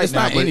start. say Well, right it's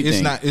now, not but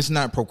anything. it's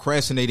not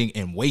procrastinating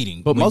and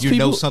waiting. But when most you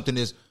know people- something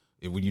is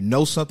when you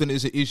know something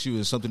is an issue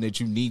and something that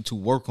you need to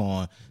work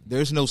on,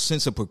 there's no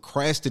sense of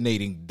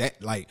procrastinating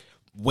that like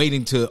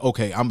waiting to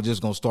okay, I'm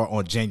just gonna start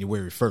on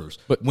January 1st.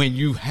 But when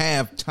you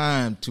have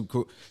time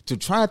to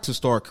try to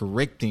start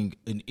correcting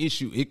an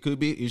issue, it could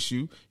be an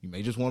issue. You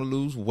may just want to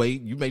lose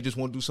weight. You may just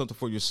want to do something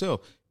for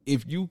yourself.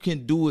 If you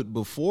can do it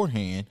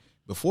beforehand,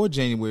 before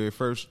January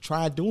 1st,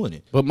 try doing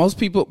it. But most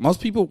people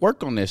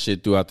work on that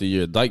shit throughout the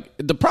year. Like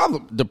the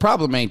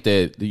problem ain't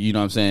that, you know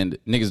what I'm saying,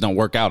 niggas don't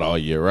work out all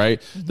year, right?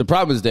 Mm-hmm. The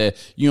problem is that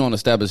you don't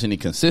establish any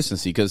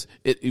consistency because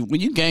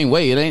when you gain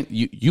weight, it ain't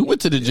you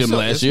went to the gym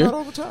last it's year. not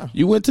over time.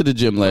 You went to the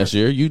gym last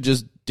year. You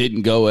just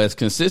didn't go as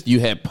consistent. You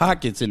had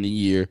pockets in the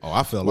year. Oh,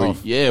 I fell where,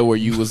 off. Yeah, where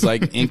you was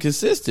like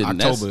inconsistent.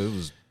 And October, it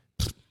was.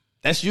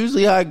 that's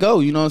usually how it go.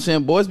 You know what I'm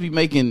saying? Boys be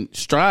making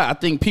strides. I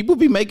think people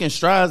be making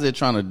strides. They're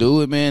trying to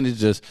do it, man. It's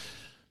just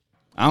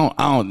I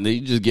don't.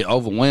 You just get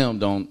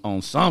overwhelmed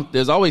on some.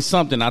 There's always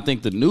something. I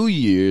think the New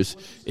Year's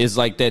is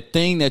like that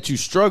thing that you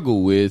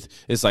struggle with.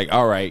 It's like,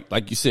 all right,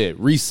 like you said,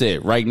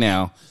 reset right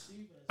now.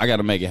 I got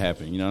to make it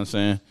happen. You know what I'm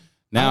saying?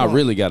 Now I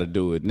really got to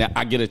do it. Now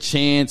I get a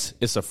chance.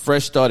 It's a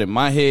fresh start in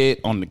my head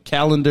on the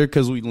calendar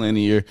because we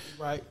linear.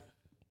 Right.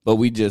 But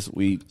we.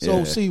 So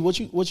Yeah. see what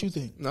you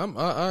think.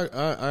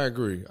 I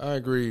agree. I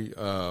agree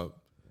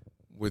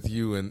with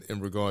you in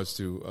regards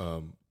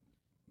to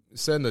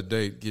setting a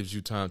date gives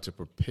you time to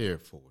prepare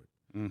for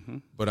it. Mm-hmm.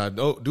 But I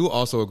do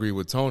also agree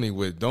with Tony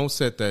with don't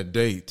set that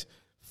date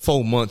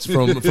 4 months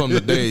from the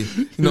day,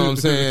 you know what I'm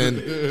saying,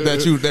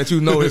 that you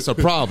know it's a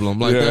problem.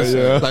 Like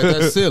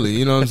that's silly,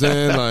 you know what I'm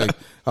saying? Like,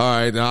 all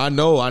right, now I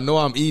know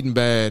I'm eating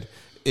bad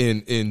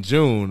in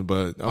June,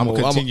 but I'm gonna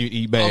continue to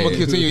eat bad. I'm gonna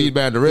continue to eat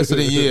bad the rest of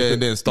the year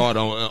and then start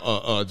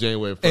on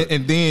January 1st.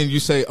 And then you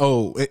say,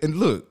 oh, and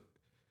look,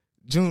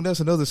 June, that's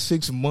another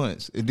 6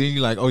 months. And then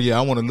you're like, oh, yeah,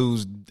 I want to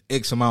lose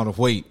X amount of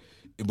weight.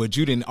 But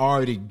you didn't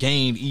already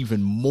gain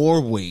even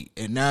more weight.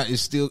 And now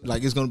it's still,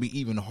 like, it's going to be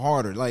even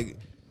harder. Like,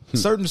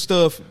 certain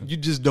stuff, you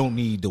just don't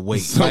need to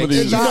wait. Like,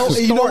 You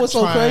know what's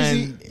so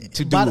crazy?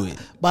 To do it.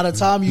 By the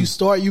time you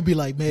start, you be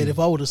like, man, if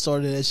I would have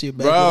started that shit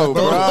back, Bro,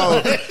 I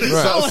would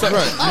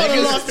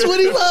have lost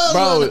 20 pounds.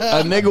 Bro,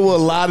 a nigga will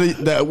lie to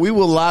that. We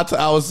will lie to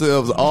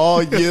ourselves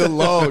all year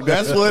long.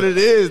 That's what it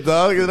is,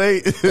 dog. It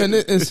ain't.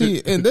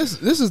 And this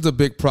is the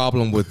big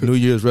problem with New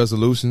Year's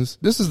resolutions.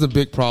 This is the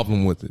big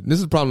problem with it. This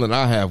is the problem that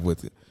I have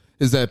with it.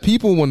 Is that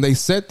people, when they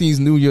set these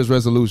New Year's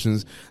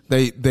resolutions,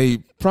 they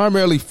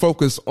primarily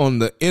focus on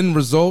the end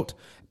result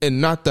and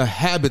not the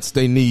habits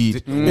they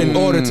need in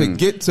order to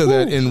get to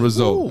that end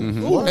result.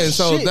 Ooh, and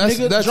so shit, that's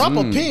nigga, drop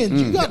a pin.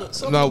 You got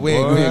no, we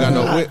ain't got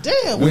no.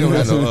 Damn, we don't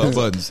have no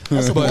buttons.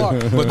 That's a bar.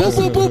 But that's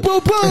Yeah.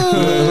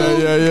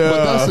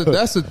 But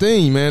that's the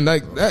thing, man.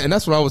 Like that, and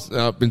that's what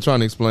I've been trying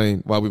to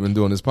explain while we've been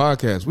doing this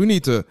podcast. We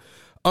need to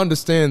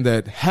understand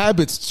that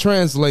habits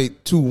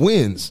translate to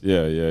wins.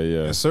 Yeah.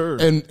 Yes, sir.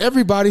 And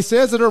everybody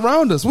says it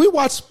around us. We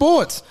watch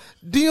sports.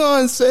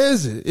 Dion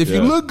says it. If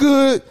you look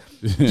good,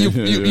 you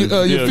feel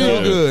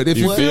good. If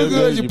you feel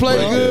good, you play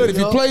good. If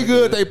you play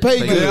good, they pay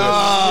good. You know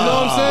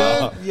what I'm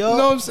saying? You know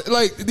what I'm saying?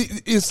 Like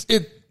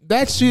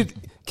that shit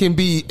can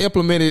be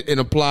implemented and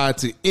applied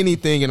to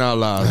anything in our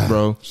lives,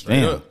 bro.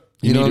 Damn.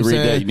 You need to read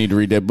that. You need to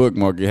read that book,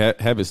 Mark.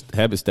 Habit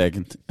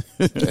stacking.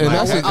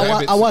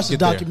 I watched the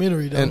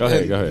documentary though. Go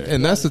ahead.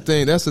 And that's the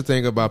thing. That's the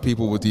thing about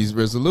people with these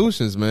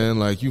resolutions, man.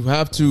 Like you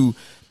have to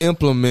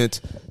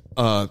implement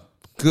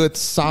good,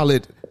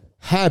 solid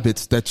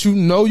habits that you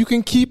know you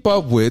can keep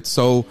up with.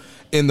 So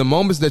in the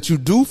moments that you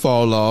do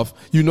fall off,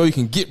 you know you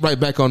can get right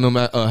back on them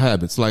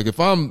habits. Like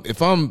if I'm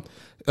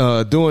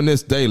doing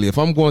this daily, if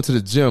I'm going to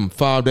the gym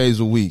 5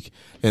 days a week,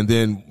 and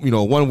then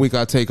 1 week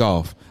I take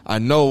off, I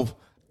know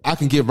I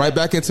can get right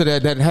back into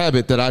that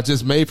habit that I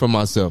just made for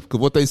myself. Because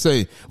what they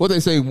say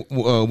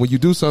when you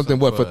do something,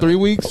 for 3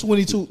 weeks?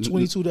 22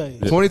 days.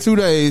 22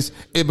 days,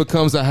 it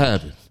becomes a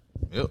habit.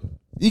 Yep.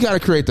 You got to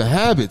create the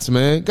habits,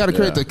 man. Got to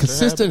create the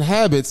consistent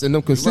habits, and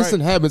them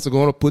consistent habits are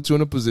going to put you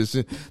in a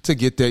position to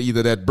get that,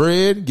 either that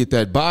bread, get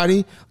that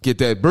body, get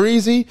that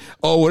breezy,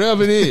 or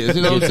whatever it is.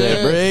 You know what I'm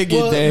saying? Bread,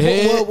 get that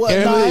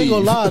head. I ain't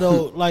gonna lie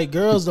though. Like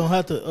girls don't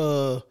have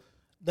to.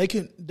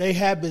 They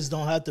habits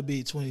don't have to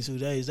be 22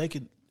 days. They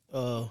can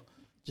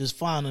just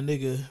find a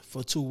nigga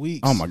for 2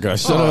 weeks. Oh my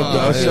gosh! Shut up,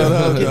 dog. Shut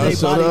up. Get their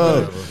body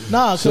done.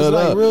 Nah, because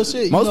like real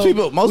shit. Most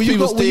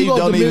people, Steve, don't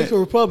Dominican even.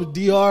 Republic,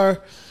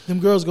 DR. Them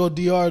girls go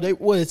DR.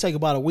 It take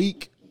about a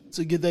week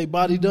to get their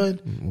body done.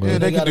 Yeah,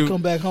 they got to do-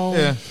 come back home.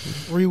 Yeah.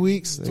 3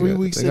 weeks. 3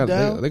 weeks. They Sit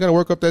down. got to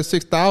work up that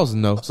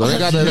 6,000 though. So they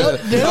got They don't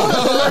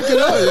have to work it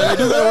up.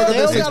 They do gotta work up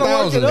that They don't gotta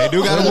work 6,000. it up. They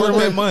do got to work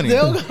that money. They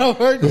don't gotta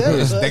work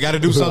that. They got to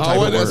do some type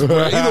of Either work. way,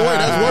 that's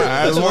work.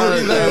 That's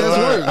work. That's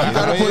work. You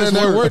got to put in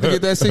that work to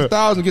get that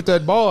 6,000, get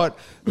that board.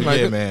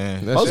 Yeah,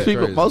 man. that Most shit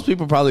people, crazy. most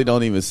people probably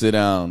don't even sit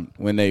down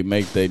when they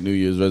make their New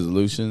Year's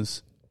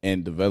resolutions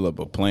and develop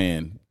a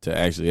plan to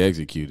actually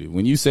execute it.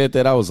 When you said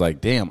that, I was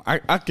like, damn,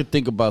 I could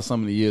think about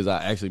some of the years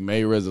I actually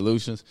made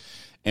resolutions,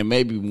 and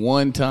maybe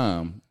one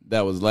time,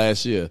 that was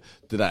last year,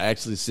 did I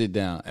actually sit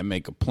down and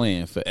make a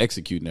plan for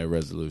executing that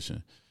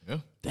resolution. Yeah.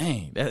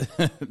 Dang. But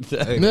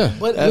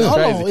That's hold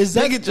crazy. on, is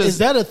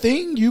that a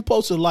thing? You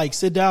supposed to like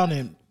sit down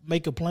and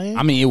make a plan?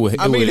 I mean, it would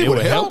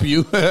help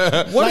you. Like,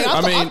 I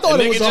thought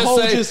it was a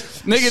whole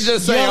just nigga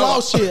just say yell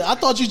out shit. I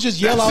thought you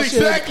just yell out shit.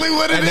 exactly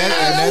what it is.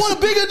 I want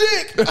a bigger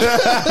dick.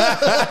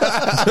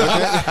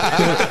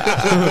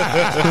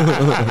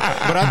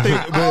 But I think,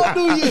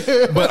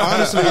 but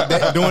honestly,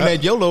 doing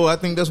that YOLO, I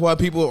think that's why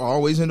people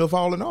always end up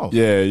falling off.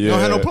 Yeah. You don't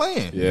have no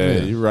plan. Yeah,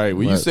 you're right.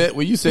 When you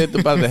said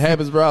about the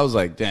habits, bro, I was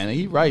like, damn,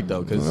 he right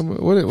though. Because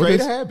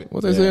Create a habit.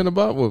 What they saying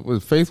about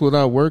with faith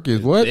without work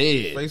is what?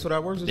 dead. Face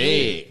without works is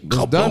Dead.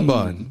 It's done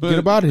button. Get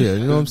up out of here.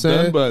 You know what I'm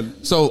saying? Done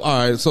button. So,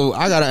 all right. So,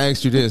 I got to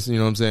ask you this. You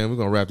know what I'm saying? We're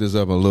going to wrap this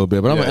up in a little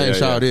bit. But I'm going to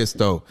ask y'all this,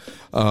 though.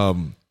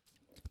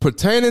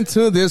 Pertaining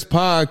to this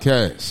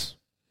podcast,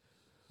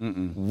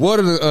 what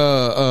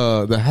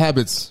are the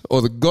habits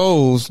or the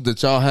goals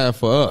that y'all have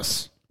for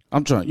us?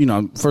 I'm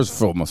trying, first and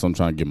foremost, I'm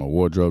trying to get my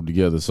wardrobe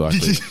together so I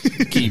can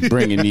keep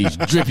bringing these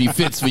drippy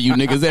fits for you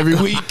niggas every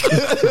week.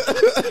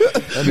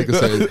 That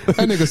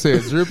nigga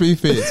said drippy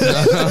fits.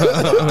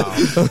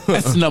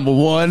 That's number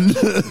one.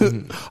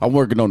 I'm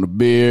working on the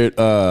beard.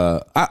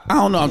 I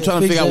don't know. I'm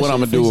trying to figure out what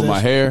I'm gonna do with my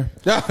hair.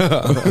 This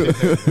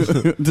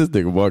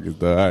nigga Marcus,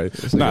 though. All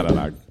right.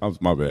 No.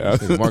 My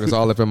bad. Marcus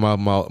all up in my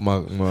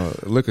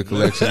liquor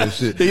collection and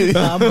shit.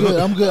 Nah,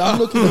 I'm good. I'm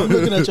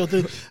looking at your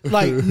thing.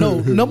 Like,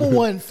 no, number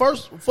one,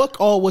 first, fuck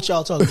all what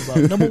y'all talking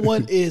about. Number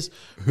one is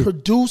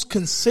produce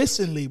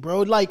consistently,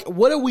 bro. Like,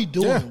 what are we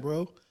doing,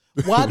 bro?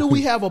 Why do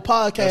we have a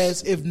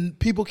podcast if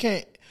people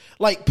can't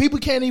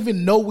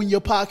even know when your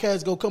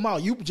podcast go come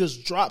out? You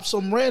just drop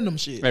some random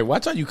shit. Hey,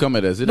 watch how you come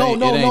at us. No, I'm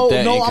gonna come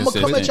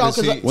at y'all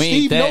because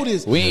Steve know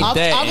this. I've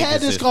had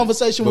this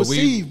conversation with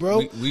Steve,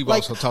 bro. We've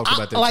also talked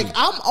about that like, too.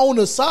 I'm on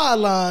the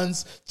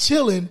sidelines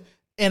chilling,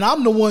 and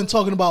I'm the one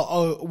talking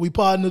about, we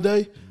podding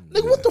today?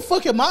 Nigga, what the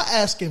fuck am I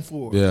asking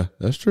for? Yeah,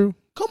 that's true.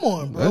 Come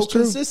on, bro. That's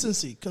true.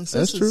 Consistency.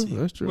 That's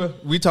true. Well,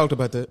 we talked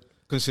about that.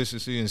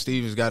 Consistency, and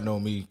Steve has gotten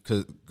on me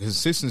because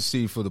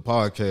consistency for the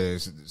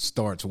podcast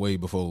starts way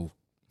before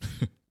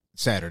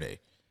Saturday.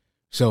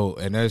 So,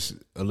 and that's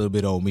a little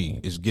bit on me.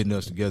 It's getting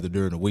us together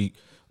during the week.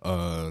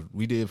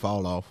 We did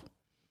fall off.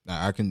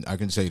 Now, I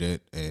can say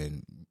that,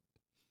 and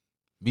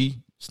me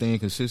staying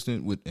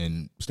consistent with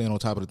and staying on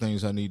top of the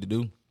things I need to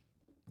do.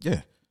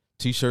 Yeah,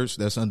 t-shirts,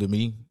 that's under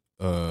me.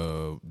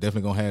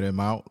 Definitely gonna have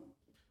them out.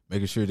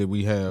 Making sure that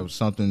we have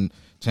something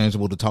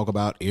tangible to talk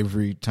about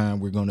every time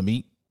we're gonna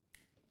meet.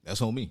 That's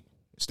on me.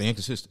 Staying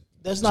consistent.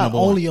 That's not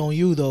only on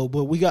you though,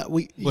 but we got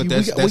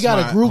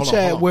a group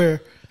chat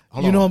where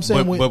you know what I'm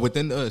saying. But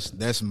within us,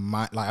 that's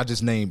my I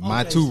just named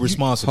my two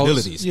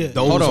responsibilities. Yeah.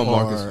 Those hold on, are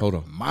Marcus. Hold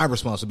on. my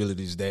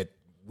responsibilities that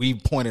we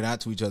pointed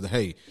out to each other.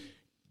 Hey,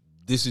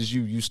 this is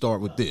you. You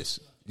start with this.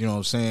 You know what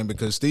I'm saying?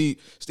 Because Steve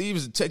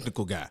is a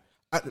technical guy.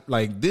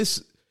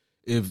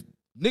 If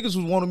niggas was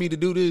wanting me to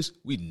do this,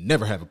 we'd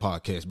never have a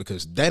podcast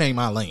because that ain't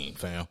my lane,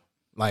 fam.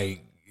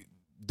 Like,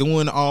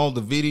 doing all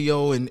the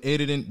video and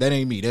editing, that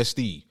ain't me. That's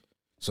Steve.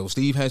 So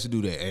Steve has to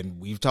do that.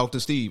 And we've talked to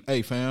Steve.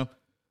 Hey, fam,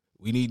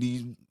 we need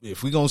these.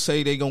 If we going to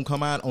say they going to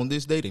come out on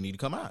this day, they need to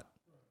come out.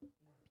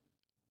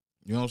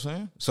 You know what I'm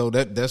saying? So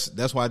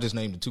that's why I just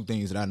named the two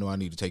things that I know I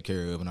need to take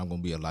care of, and I'm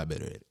going to be a lot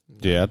better at it.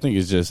 Yeah, I think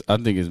it's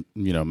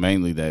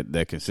mainly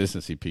that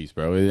consistency piece,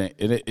 bro.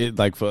 It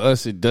like for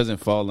us, it doesn't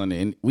fall under.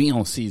 And we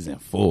on season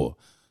 4.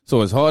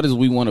 So as hard as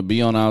we want to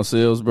be on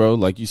ourselves, bro,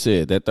 like you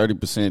said, that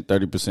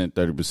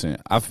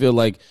 30%, I feel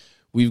like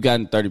we've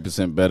gotten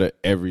 30% better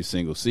every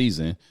single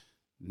season.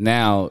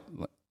 Now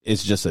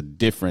it's just a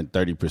different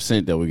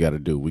 30% that we got to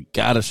do. We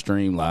got to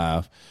stream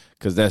live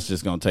because that's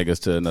just going to take us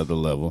to another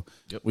level.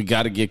 Yep. We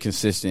got to get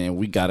consistent, and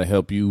we got to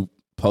help you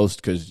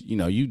post because,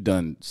 you've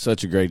done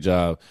such a great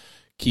job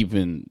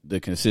keeping the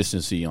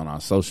consistency on our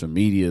social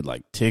media,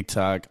 like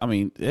TikTok. I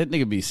mean, that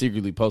nigga be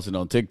secretly posted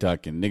on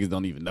TikTok and niggas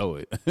don't even know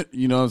it.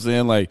 You know what I'm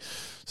saying? Like,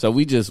 so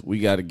we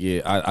got to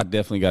get, I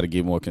definitely got to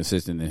get more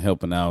consistent in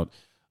helping out,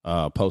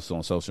 posts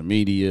on social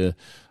media.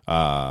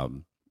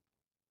 Man.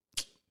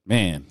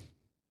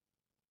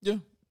 Yeah.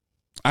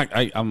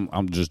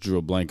 I'm just drew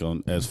a blank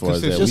on as far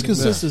as that. Just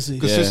consistency.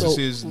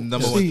 Consistency is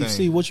number one thing.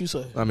 See what you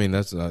say. I mean,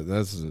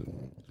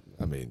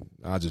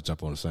 I'll just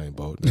jump on the same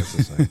boat. That's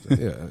the same thing.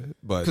 Yeah,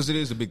 but because it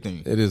is a big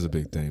thing. It is a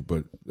big thing.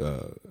 But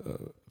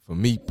for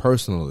me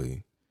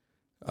personally,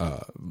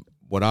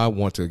 what I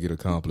want to get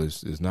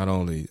accomplished is not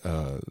only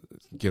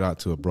get out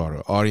to a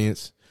broader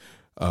audience,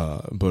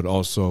 but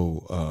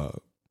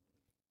also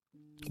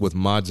with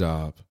my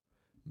job,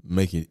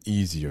 make it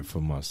easier for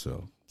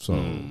myself. So,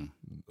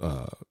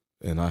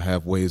 and I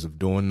have ways of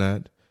doing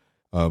that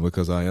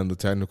because I am the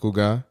technical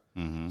guy.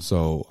 Mm-hmm.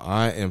 So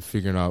I am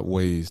figuring out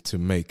ways to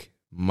make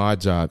my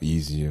job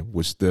easier,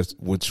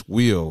 which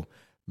will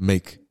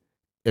make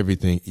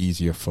everything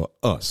easier for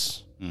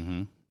us.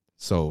 Mm-hmm.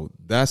 So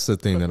that's the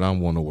thing that I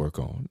want to work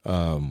on.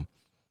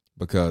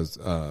 because,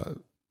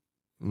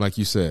 like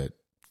you said,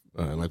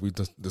 like we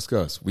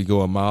discussed, we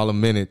go a mile a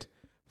minute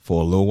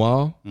for a little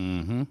while,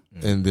 and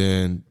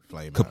then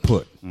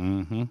kaput.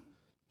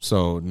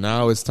 So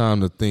now it's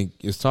time to think.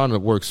 It's time to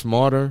work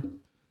smarter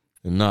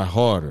and not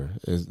harder.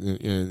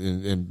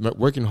 And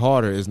working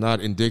harder is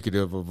not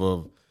indicative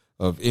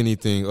of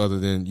anything other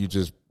than you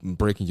just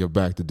breaking your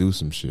back to do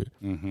some shit.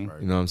 You know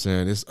what I'm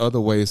saying? There's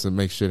other ways to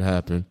make shit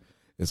happen.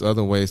 There's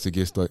other ways to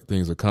get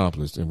things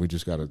accomplished, and we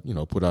just got to,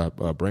 put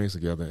our brains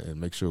together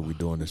and make sure we're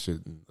doing this shit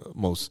in the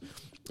most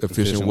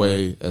efficient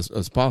way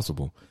as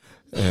possible.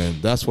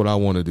 And that's what I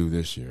want to do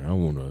this year. I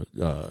want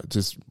to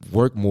just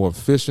work more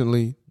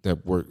efficiently,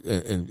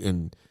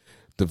 and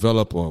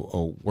develop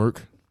a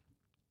work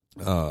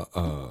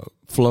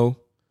flow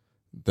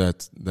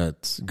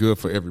that's good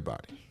for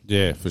everybody.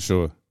 Yeah, for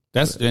sure.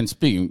 And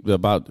speaking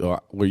about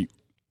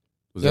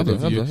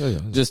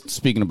just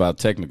speaking about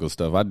technical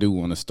stuff, I do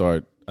want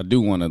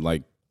to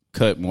like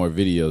cut more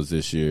videos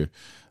this year.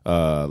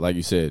 Like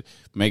you said,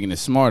 making it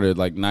smarter,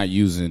 like not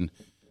using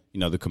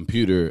the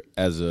computer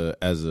as an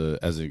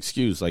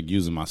excuse, like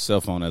using my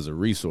cell phone as a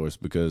resource,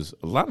 because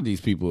a lot of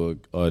these people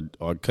are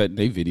cutting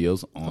their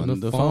videos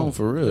on the phone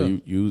for real.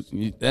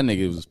 Yeah. That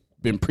nigga has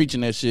been preaching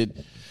that shit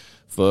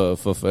for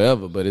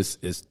forever, but it's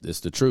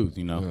the truth,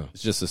 Yeah.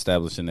 It's just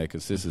establishing that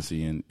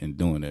consistency and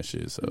doing that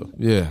shit. So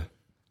yeah,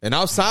 and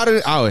outside of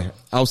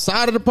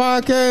the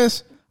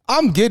podcast,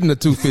 I'm getting a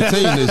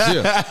 215 this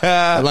year.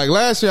 Like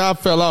last year, I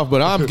fell off,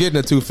 but I'm getting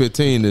a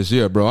 215 this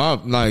year, bro.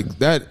 I'm like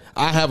that.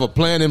 I have a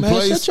plan in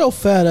place. Shut your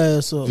fat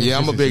ass up. Yeah,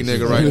 I'm a big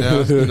nigga right now.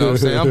 You know what I'm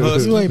saying? I'm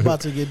hustling. You ain't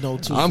about to get no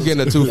 215. I'm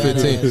getting a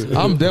 215.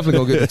 I'm definitely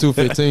gonna get the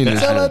 215 this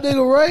year. Tell that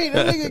nigga right.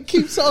 That nigga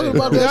keeps talking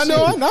about that. I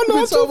know. Been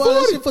talking about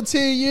that shit for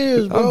 10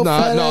 years, bro.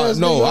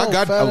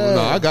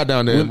 I got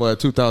down there in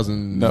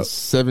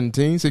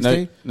 2017,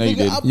 16. No, you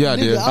didn't. Yeah, I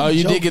did. Oh,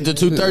 you did get the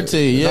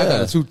 213. Yeah, I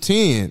got a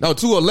 210. No,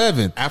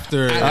 211.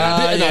 After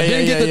I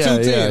didn't get the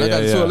 210. I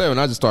got the 211.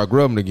 I just started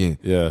grubbing again.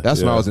 Yeah,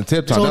 that's when I was in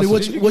tip top. Tony,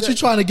 what you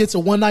trying to get to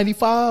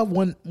 195,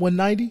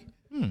 190?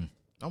 I'm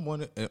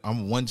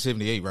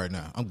 178 right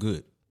now. I'm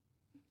good.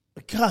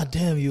 God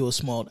damn, you a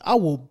small. I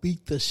will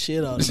beat the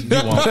shit out of you.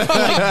 Like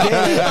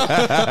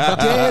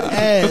dead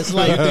ass.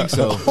 Like, you think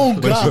so? Oh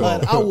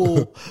God, I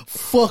will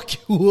fuck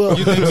you up.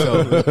 You think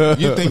so?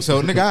 You think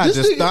so,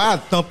 nigga? I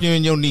thump you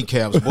in your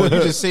kneecaps, boy. You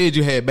just said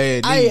you had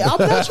bad knees. Hey, I'm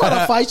not trying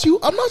to fight you.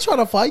 I'm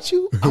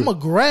gonna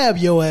grab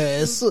your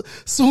ass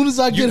soon as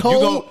I get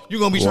home. You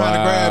gonna be trying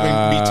to grab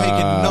and be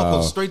taking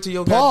knuckles straight to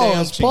your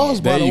goddamn chin. Pause.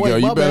 By the way,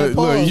 you better.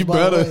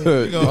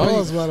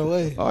 Pause. By the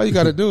way, all you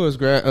got to do is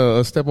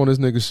step on this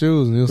nigga's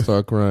shoes and he'll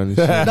start crying and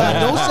shit. Nah,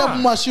 don't step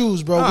on my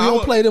shoes, bro. We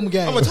don't play them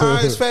games. I'm gonna tie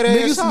his fat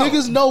ass out.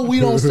 Niggas know we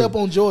don't step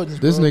on Jordans.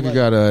 This nigga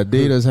got a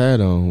Adidas hat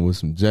on with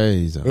some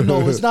J's on.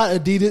 No, it's not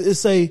Adidas. It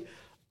say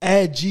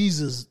Add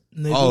Jesus.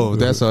 Nigga. Oh,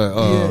 that's a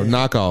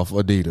knockoff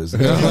Adidas.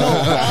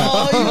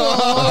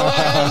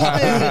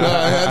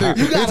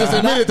 He just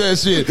admitted that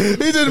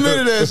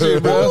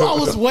shit. Bro. I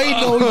was waiting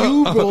on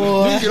you,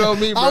 boy. You get on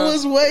me, bro. I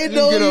was waiting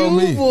on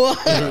you, boy.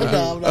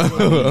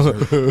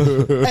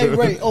 Hey,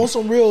 Ray, on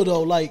some real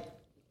though, like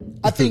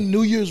I think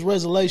New Year's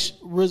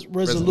resolutions,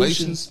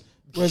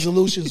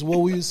 what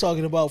we was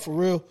talking about for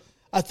real.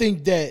 I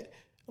think that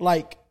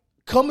like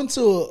coming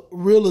to a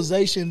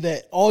realization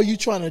that all you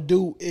trying to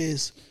do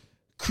is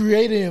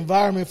create an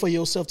environment for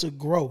yourself to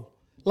grow.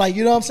 Like,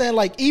 you know what I'm saying?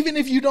 Like, even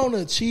if you don't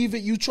achieve it,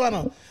 you trying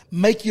to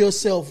make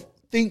yourself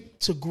think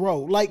to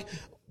grow. Like,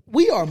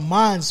 we are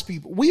minds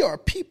people. We are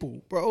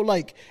people, bro.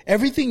 Like,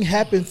 everything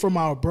happened from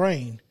our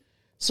brain.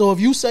 So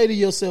if you say to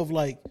yourself,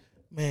 like,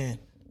 man,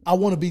 I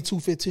want to be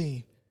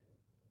 215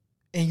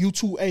 and you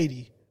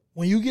 280.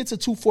 When you get to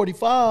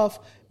 245,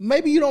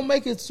 maybe you don't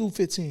make it to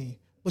 215.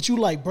 But you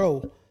like,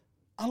 bro,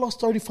 I lost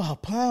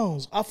 35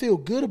 pounds. I feel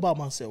good about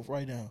myself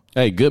right now.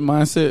 Hey, good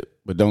mindset,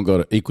 but don't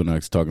go to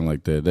Equinox talking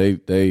like that.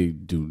 They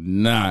do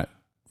not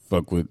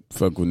fuck with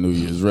New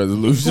Year's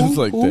resolutions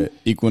like that.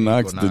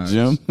 Equinox, the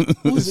gym.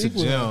 Who's the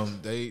gym?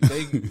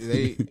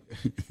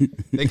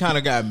 They kind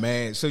of got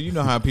mad. So you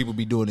know how people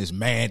be doing this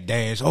mad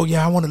dash. Oh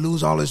yeah, I want to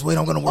lose all this weight.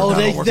 I'm gonna work.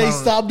 Oh, they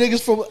stop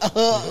niggas from.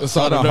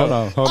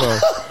 Hold on.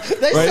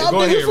 They stop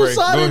niggas from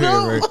signing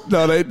up.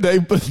 No,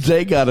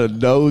 they got a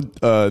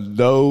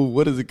no.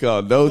 What is it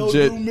called? No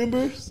new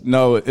members.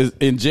 No,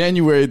 in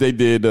January they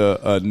did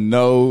a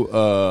no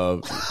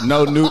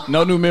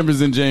new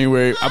members in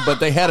January. But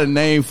they had a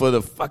name for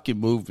the fucking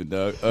movement,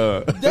 dog.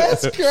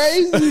 That's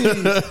crazy.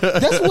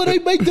 That's where they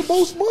make the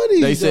most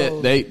money. They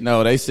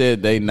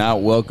said they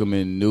not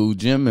welcoming new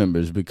gym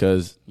members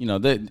because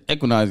that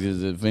Equinox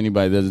is, if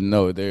anybody doesn't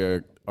know,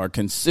 they are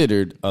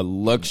considered a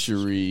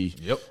luxury.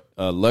 Yep.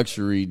 A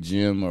luxury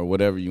gym or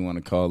whatever you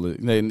want to call it.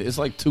 It's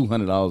like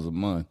 $200 a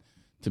month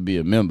to be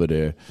a member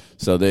there.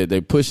 So they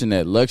pushing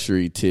that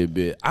luxury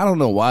tidbit. I don't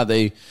know why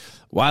they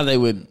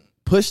would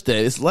push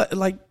that. It's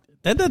like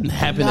that doesn't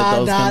happen at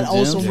those kind of gyms.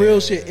 On some real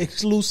shit.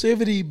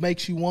 Exclusivity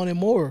makes you want it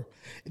more.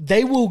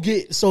 they will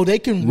get so they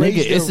can raise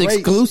Nigga, their it's rates.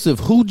 exclusive.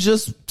 Who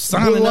just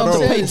signing Well, up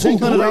to I'm pay saying,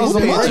 $200 a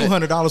Pay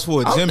month? $200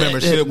 for a gym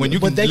membership when you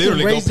can But they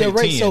literally can raise go their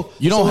pay rates. 10.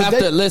 You don't have if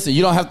to listen.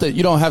 You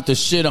don't have to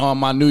shit on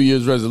my New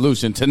Year's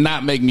resolution to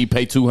not make me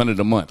pay $200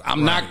 a month.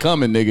 I'm not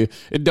coming, nigga.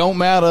 It don't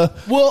matter.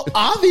 Well,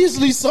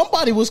 obviously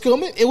somebody was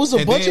coming. It was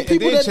a bunch of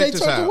people that they check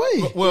this turned out.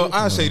 away. Well,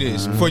 I'll say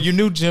this. For your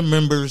new gym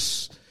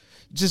members,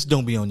 just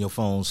don't be on your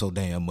phone so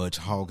damn much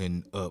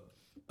hogging up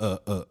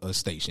a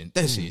station.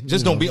 That's it.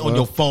 Just don't be on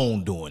your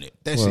phone doing it.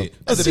 That's it.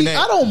 Other See, than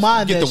that, I don't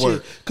mind get that to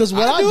work. shit. Because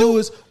what I do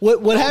is,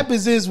 what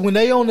happens is when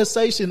they on the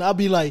station, I'll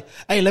be like,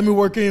 hey, let me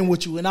work in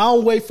with you. And I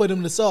don't wait for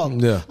them to talk.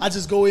 Yeah. I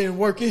just go in and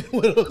work in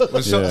with them.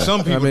 But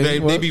some people, I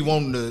mean, they be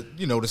wanting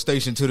the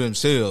station to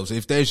themselves.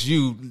 If that's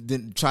you,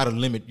 then try to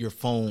limit your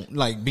phone,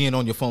 like being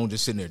on your phone,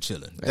 just sitting there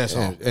chilling. That's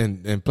all.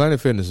 And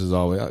Planet Fitness is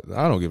always.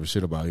 I don't give a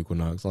shit about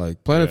Equinox.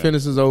 Like Planet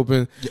Fitness is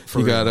open.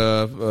 for You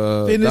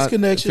got Fitness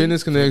Connection.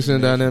 Fitness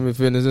Connection, Dynamic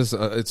Fitness.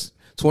 It's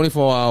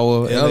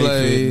 24-hour LA LA,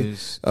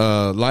 Fitness,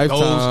 Lifetime.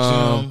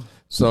 Gold's Gym.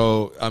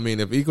 So I mean,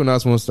 if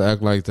Equinox wants to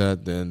act like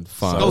that, then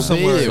fine. Go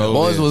somewhere. So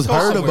Boys be it. was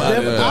heard about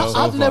it.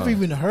 I've so never fine.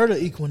 even heard of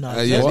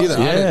Equinox. Yeah, That's-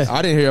 neither.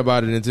 I didn't hear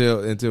about it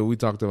until we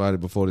talked about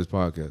it before this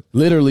podcast.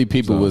 Literally,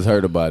 people was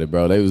heard about it,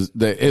 bro.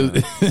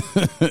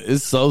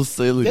 It's so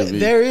silly to me.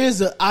 There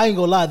is I ain't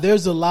gonna lie.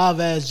 There's a live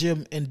ass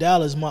gym in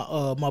Dallas.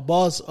 My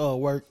boss go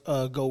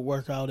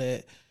work out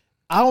at.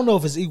 I don't know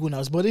if it's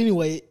Equinox, but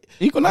anyway,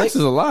 Equinox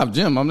is a live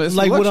gym. It's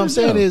like a what I'm luxury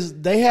saying gym. is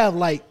they have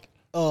like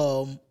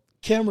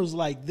cameras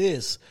like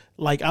this,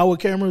 like our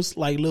cameras,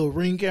 like little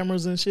ring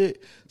cameras and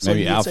shit. So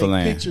Maybe you can Alpha take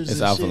Land. pictures It's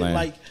and Alpha shit, Land.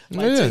 like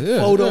Yeah, take yeah,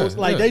 photos.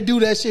 yeah, like yeah. they do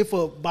that shit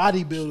for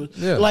bodybuilders.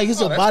 Yeah. Like it's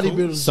a that's cool.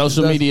 bodybuilder.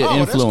 Social media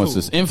that's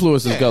influencers. cool.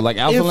 Influencers go like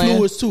Alpha Land.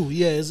 Influence too.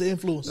 Yeah, it's an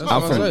influencer. That's what I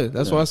Alpha- say.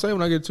 That's why I say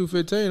when I get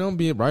 215, I'm gonna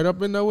be right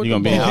up in there with You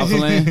gonna the be in ball. Alpha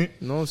Land?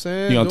 You know what I'm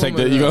saying? You gonna take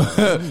that? You gonna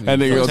that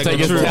nigga gonna take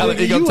his trip. talent?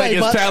 He gonna You take ain't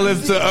his about-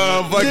 talents to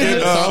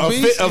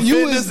fucking You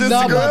fitness is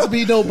not about to Instagram.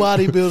 be no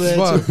bodybuilder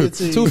at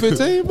 215.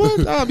 215,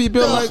 but I'll be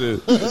built like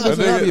Shit.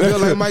 I'll be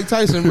built like Mike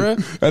Tyson, bro.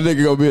 That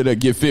nigga gonna be able to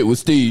get fit with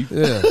Steve.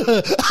 Yeah.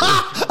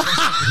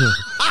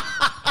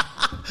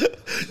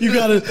 You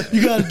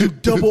gotta do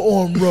double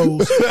arm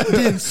rows,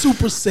 then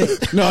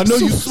superset. No, I know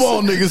you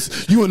small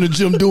niggas. You in the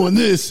gym doing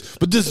this,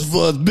 but this is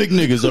for us big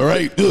niggas. All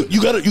right, look,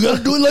 you gotta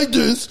do it like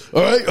this.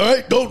 All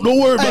right. Don't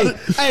worry about it.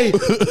 Hey,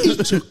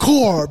 eat your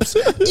carbs.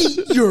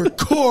 Eat your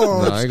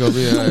carbs. Nah, I ain't gonna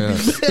be.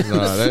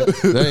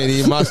 Nah, that ain't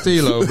even my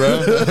stilo, bro.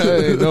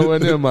 That ain't nowhere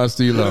near my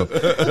stilo.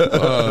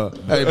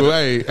 Hey.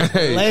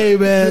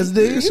 Lame ass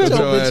nigga. Shut your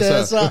your bitch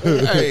ass up.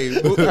 Hey,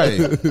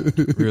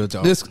 Real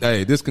talk.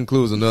 this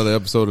concludes another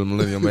episode of the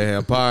Millennial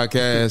Mayhem Podcast.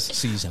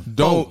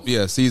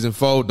 Season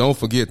 4. Don't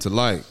forget to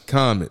like,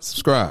 comment,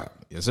 subscribe.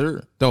 Yes,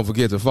 sir. Don't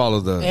forget to follow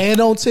the. And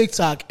on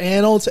TikTok.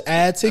 And on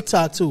add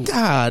TikTok too.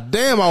 God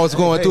damn, I was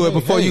going through it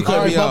before you All cut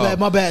right, me off.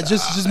 my bad.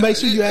 Just make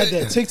sure you add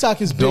that.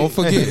 TikTok is big. Don't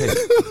forget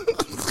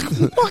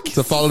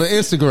to follow the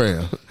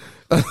Instagram.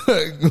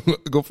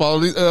 Go follow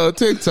the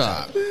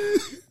TikTok.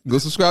 Go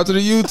subscribe to the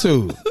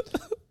YouTube.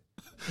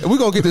 And we're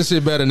gonna get this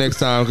shit better next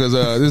time because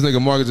this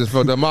nigga Marcus just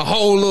fucked up my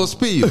whole little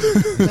spiel.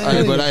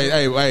 Hey, but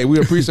hey, we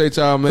appreciate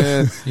y'all,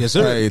 man. Yes,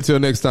 sir. Hey, till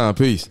next time,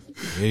 peace.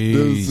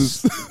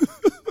 Peace.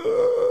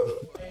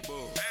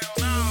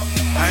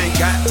 I ain't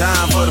got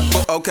time for the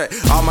book. Okay,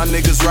 all my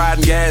niggas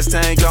riding gas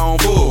tank on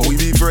full. We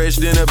be fresh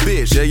than a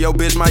bitch. Yeah, your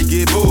bitch might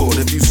get bulled.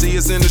 If you see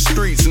us in the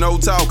streets, no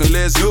talking,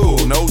 let's go.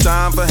 No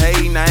time for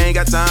hating. I ain't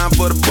got time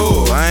for the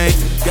bull. I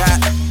ain't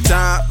got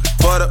time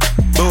for the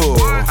bull.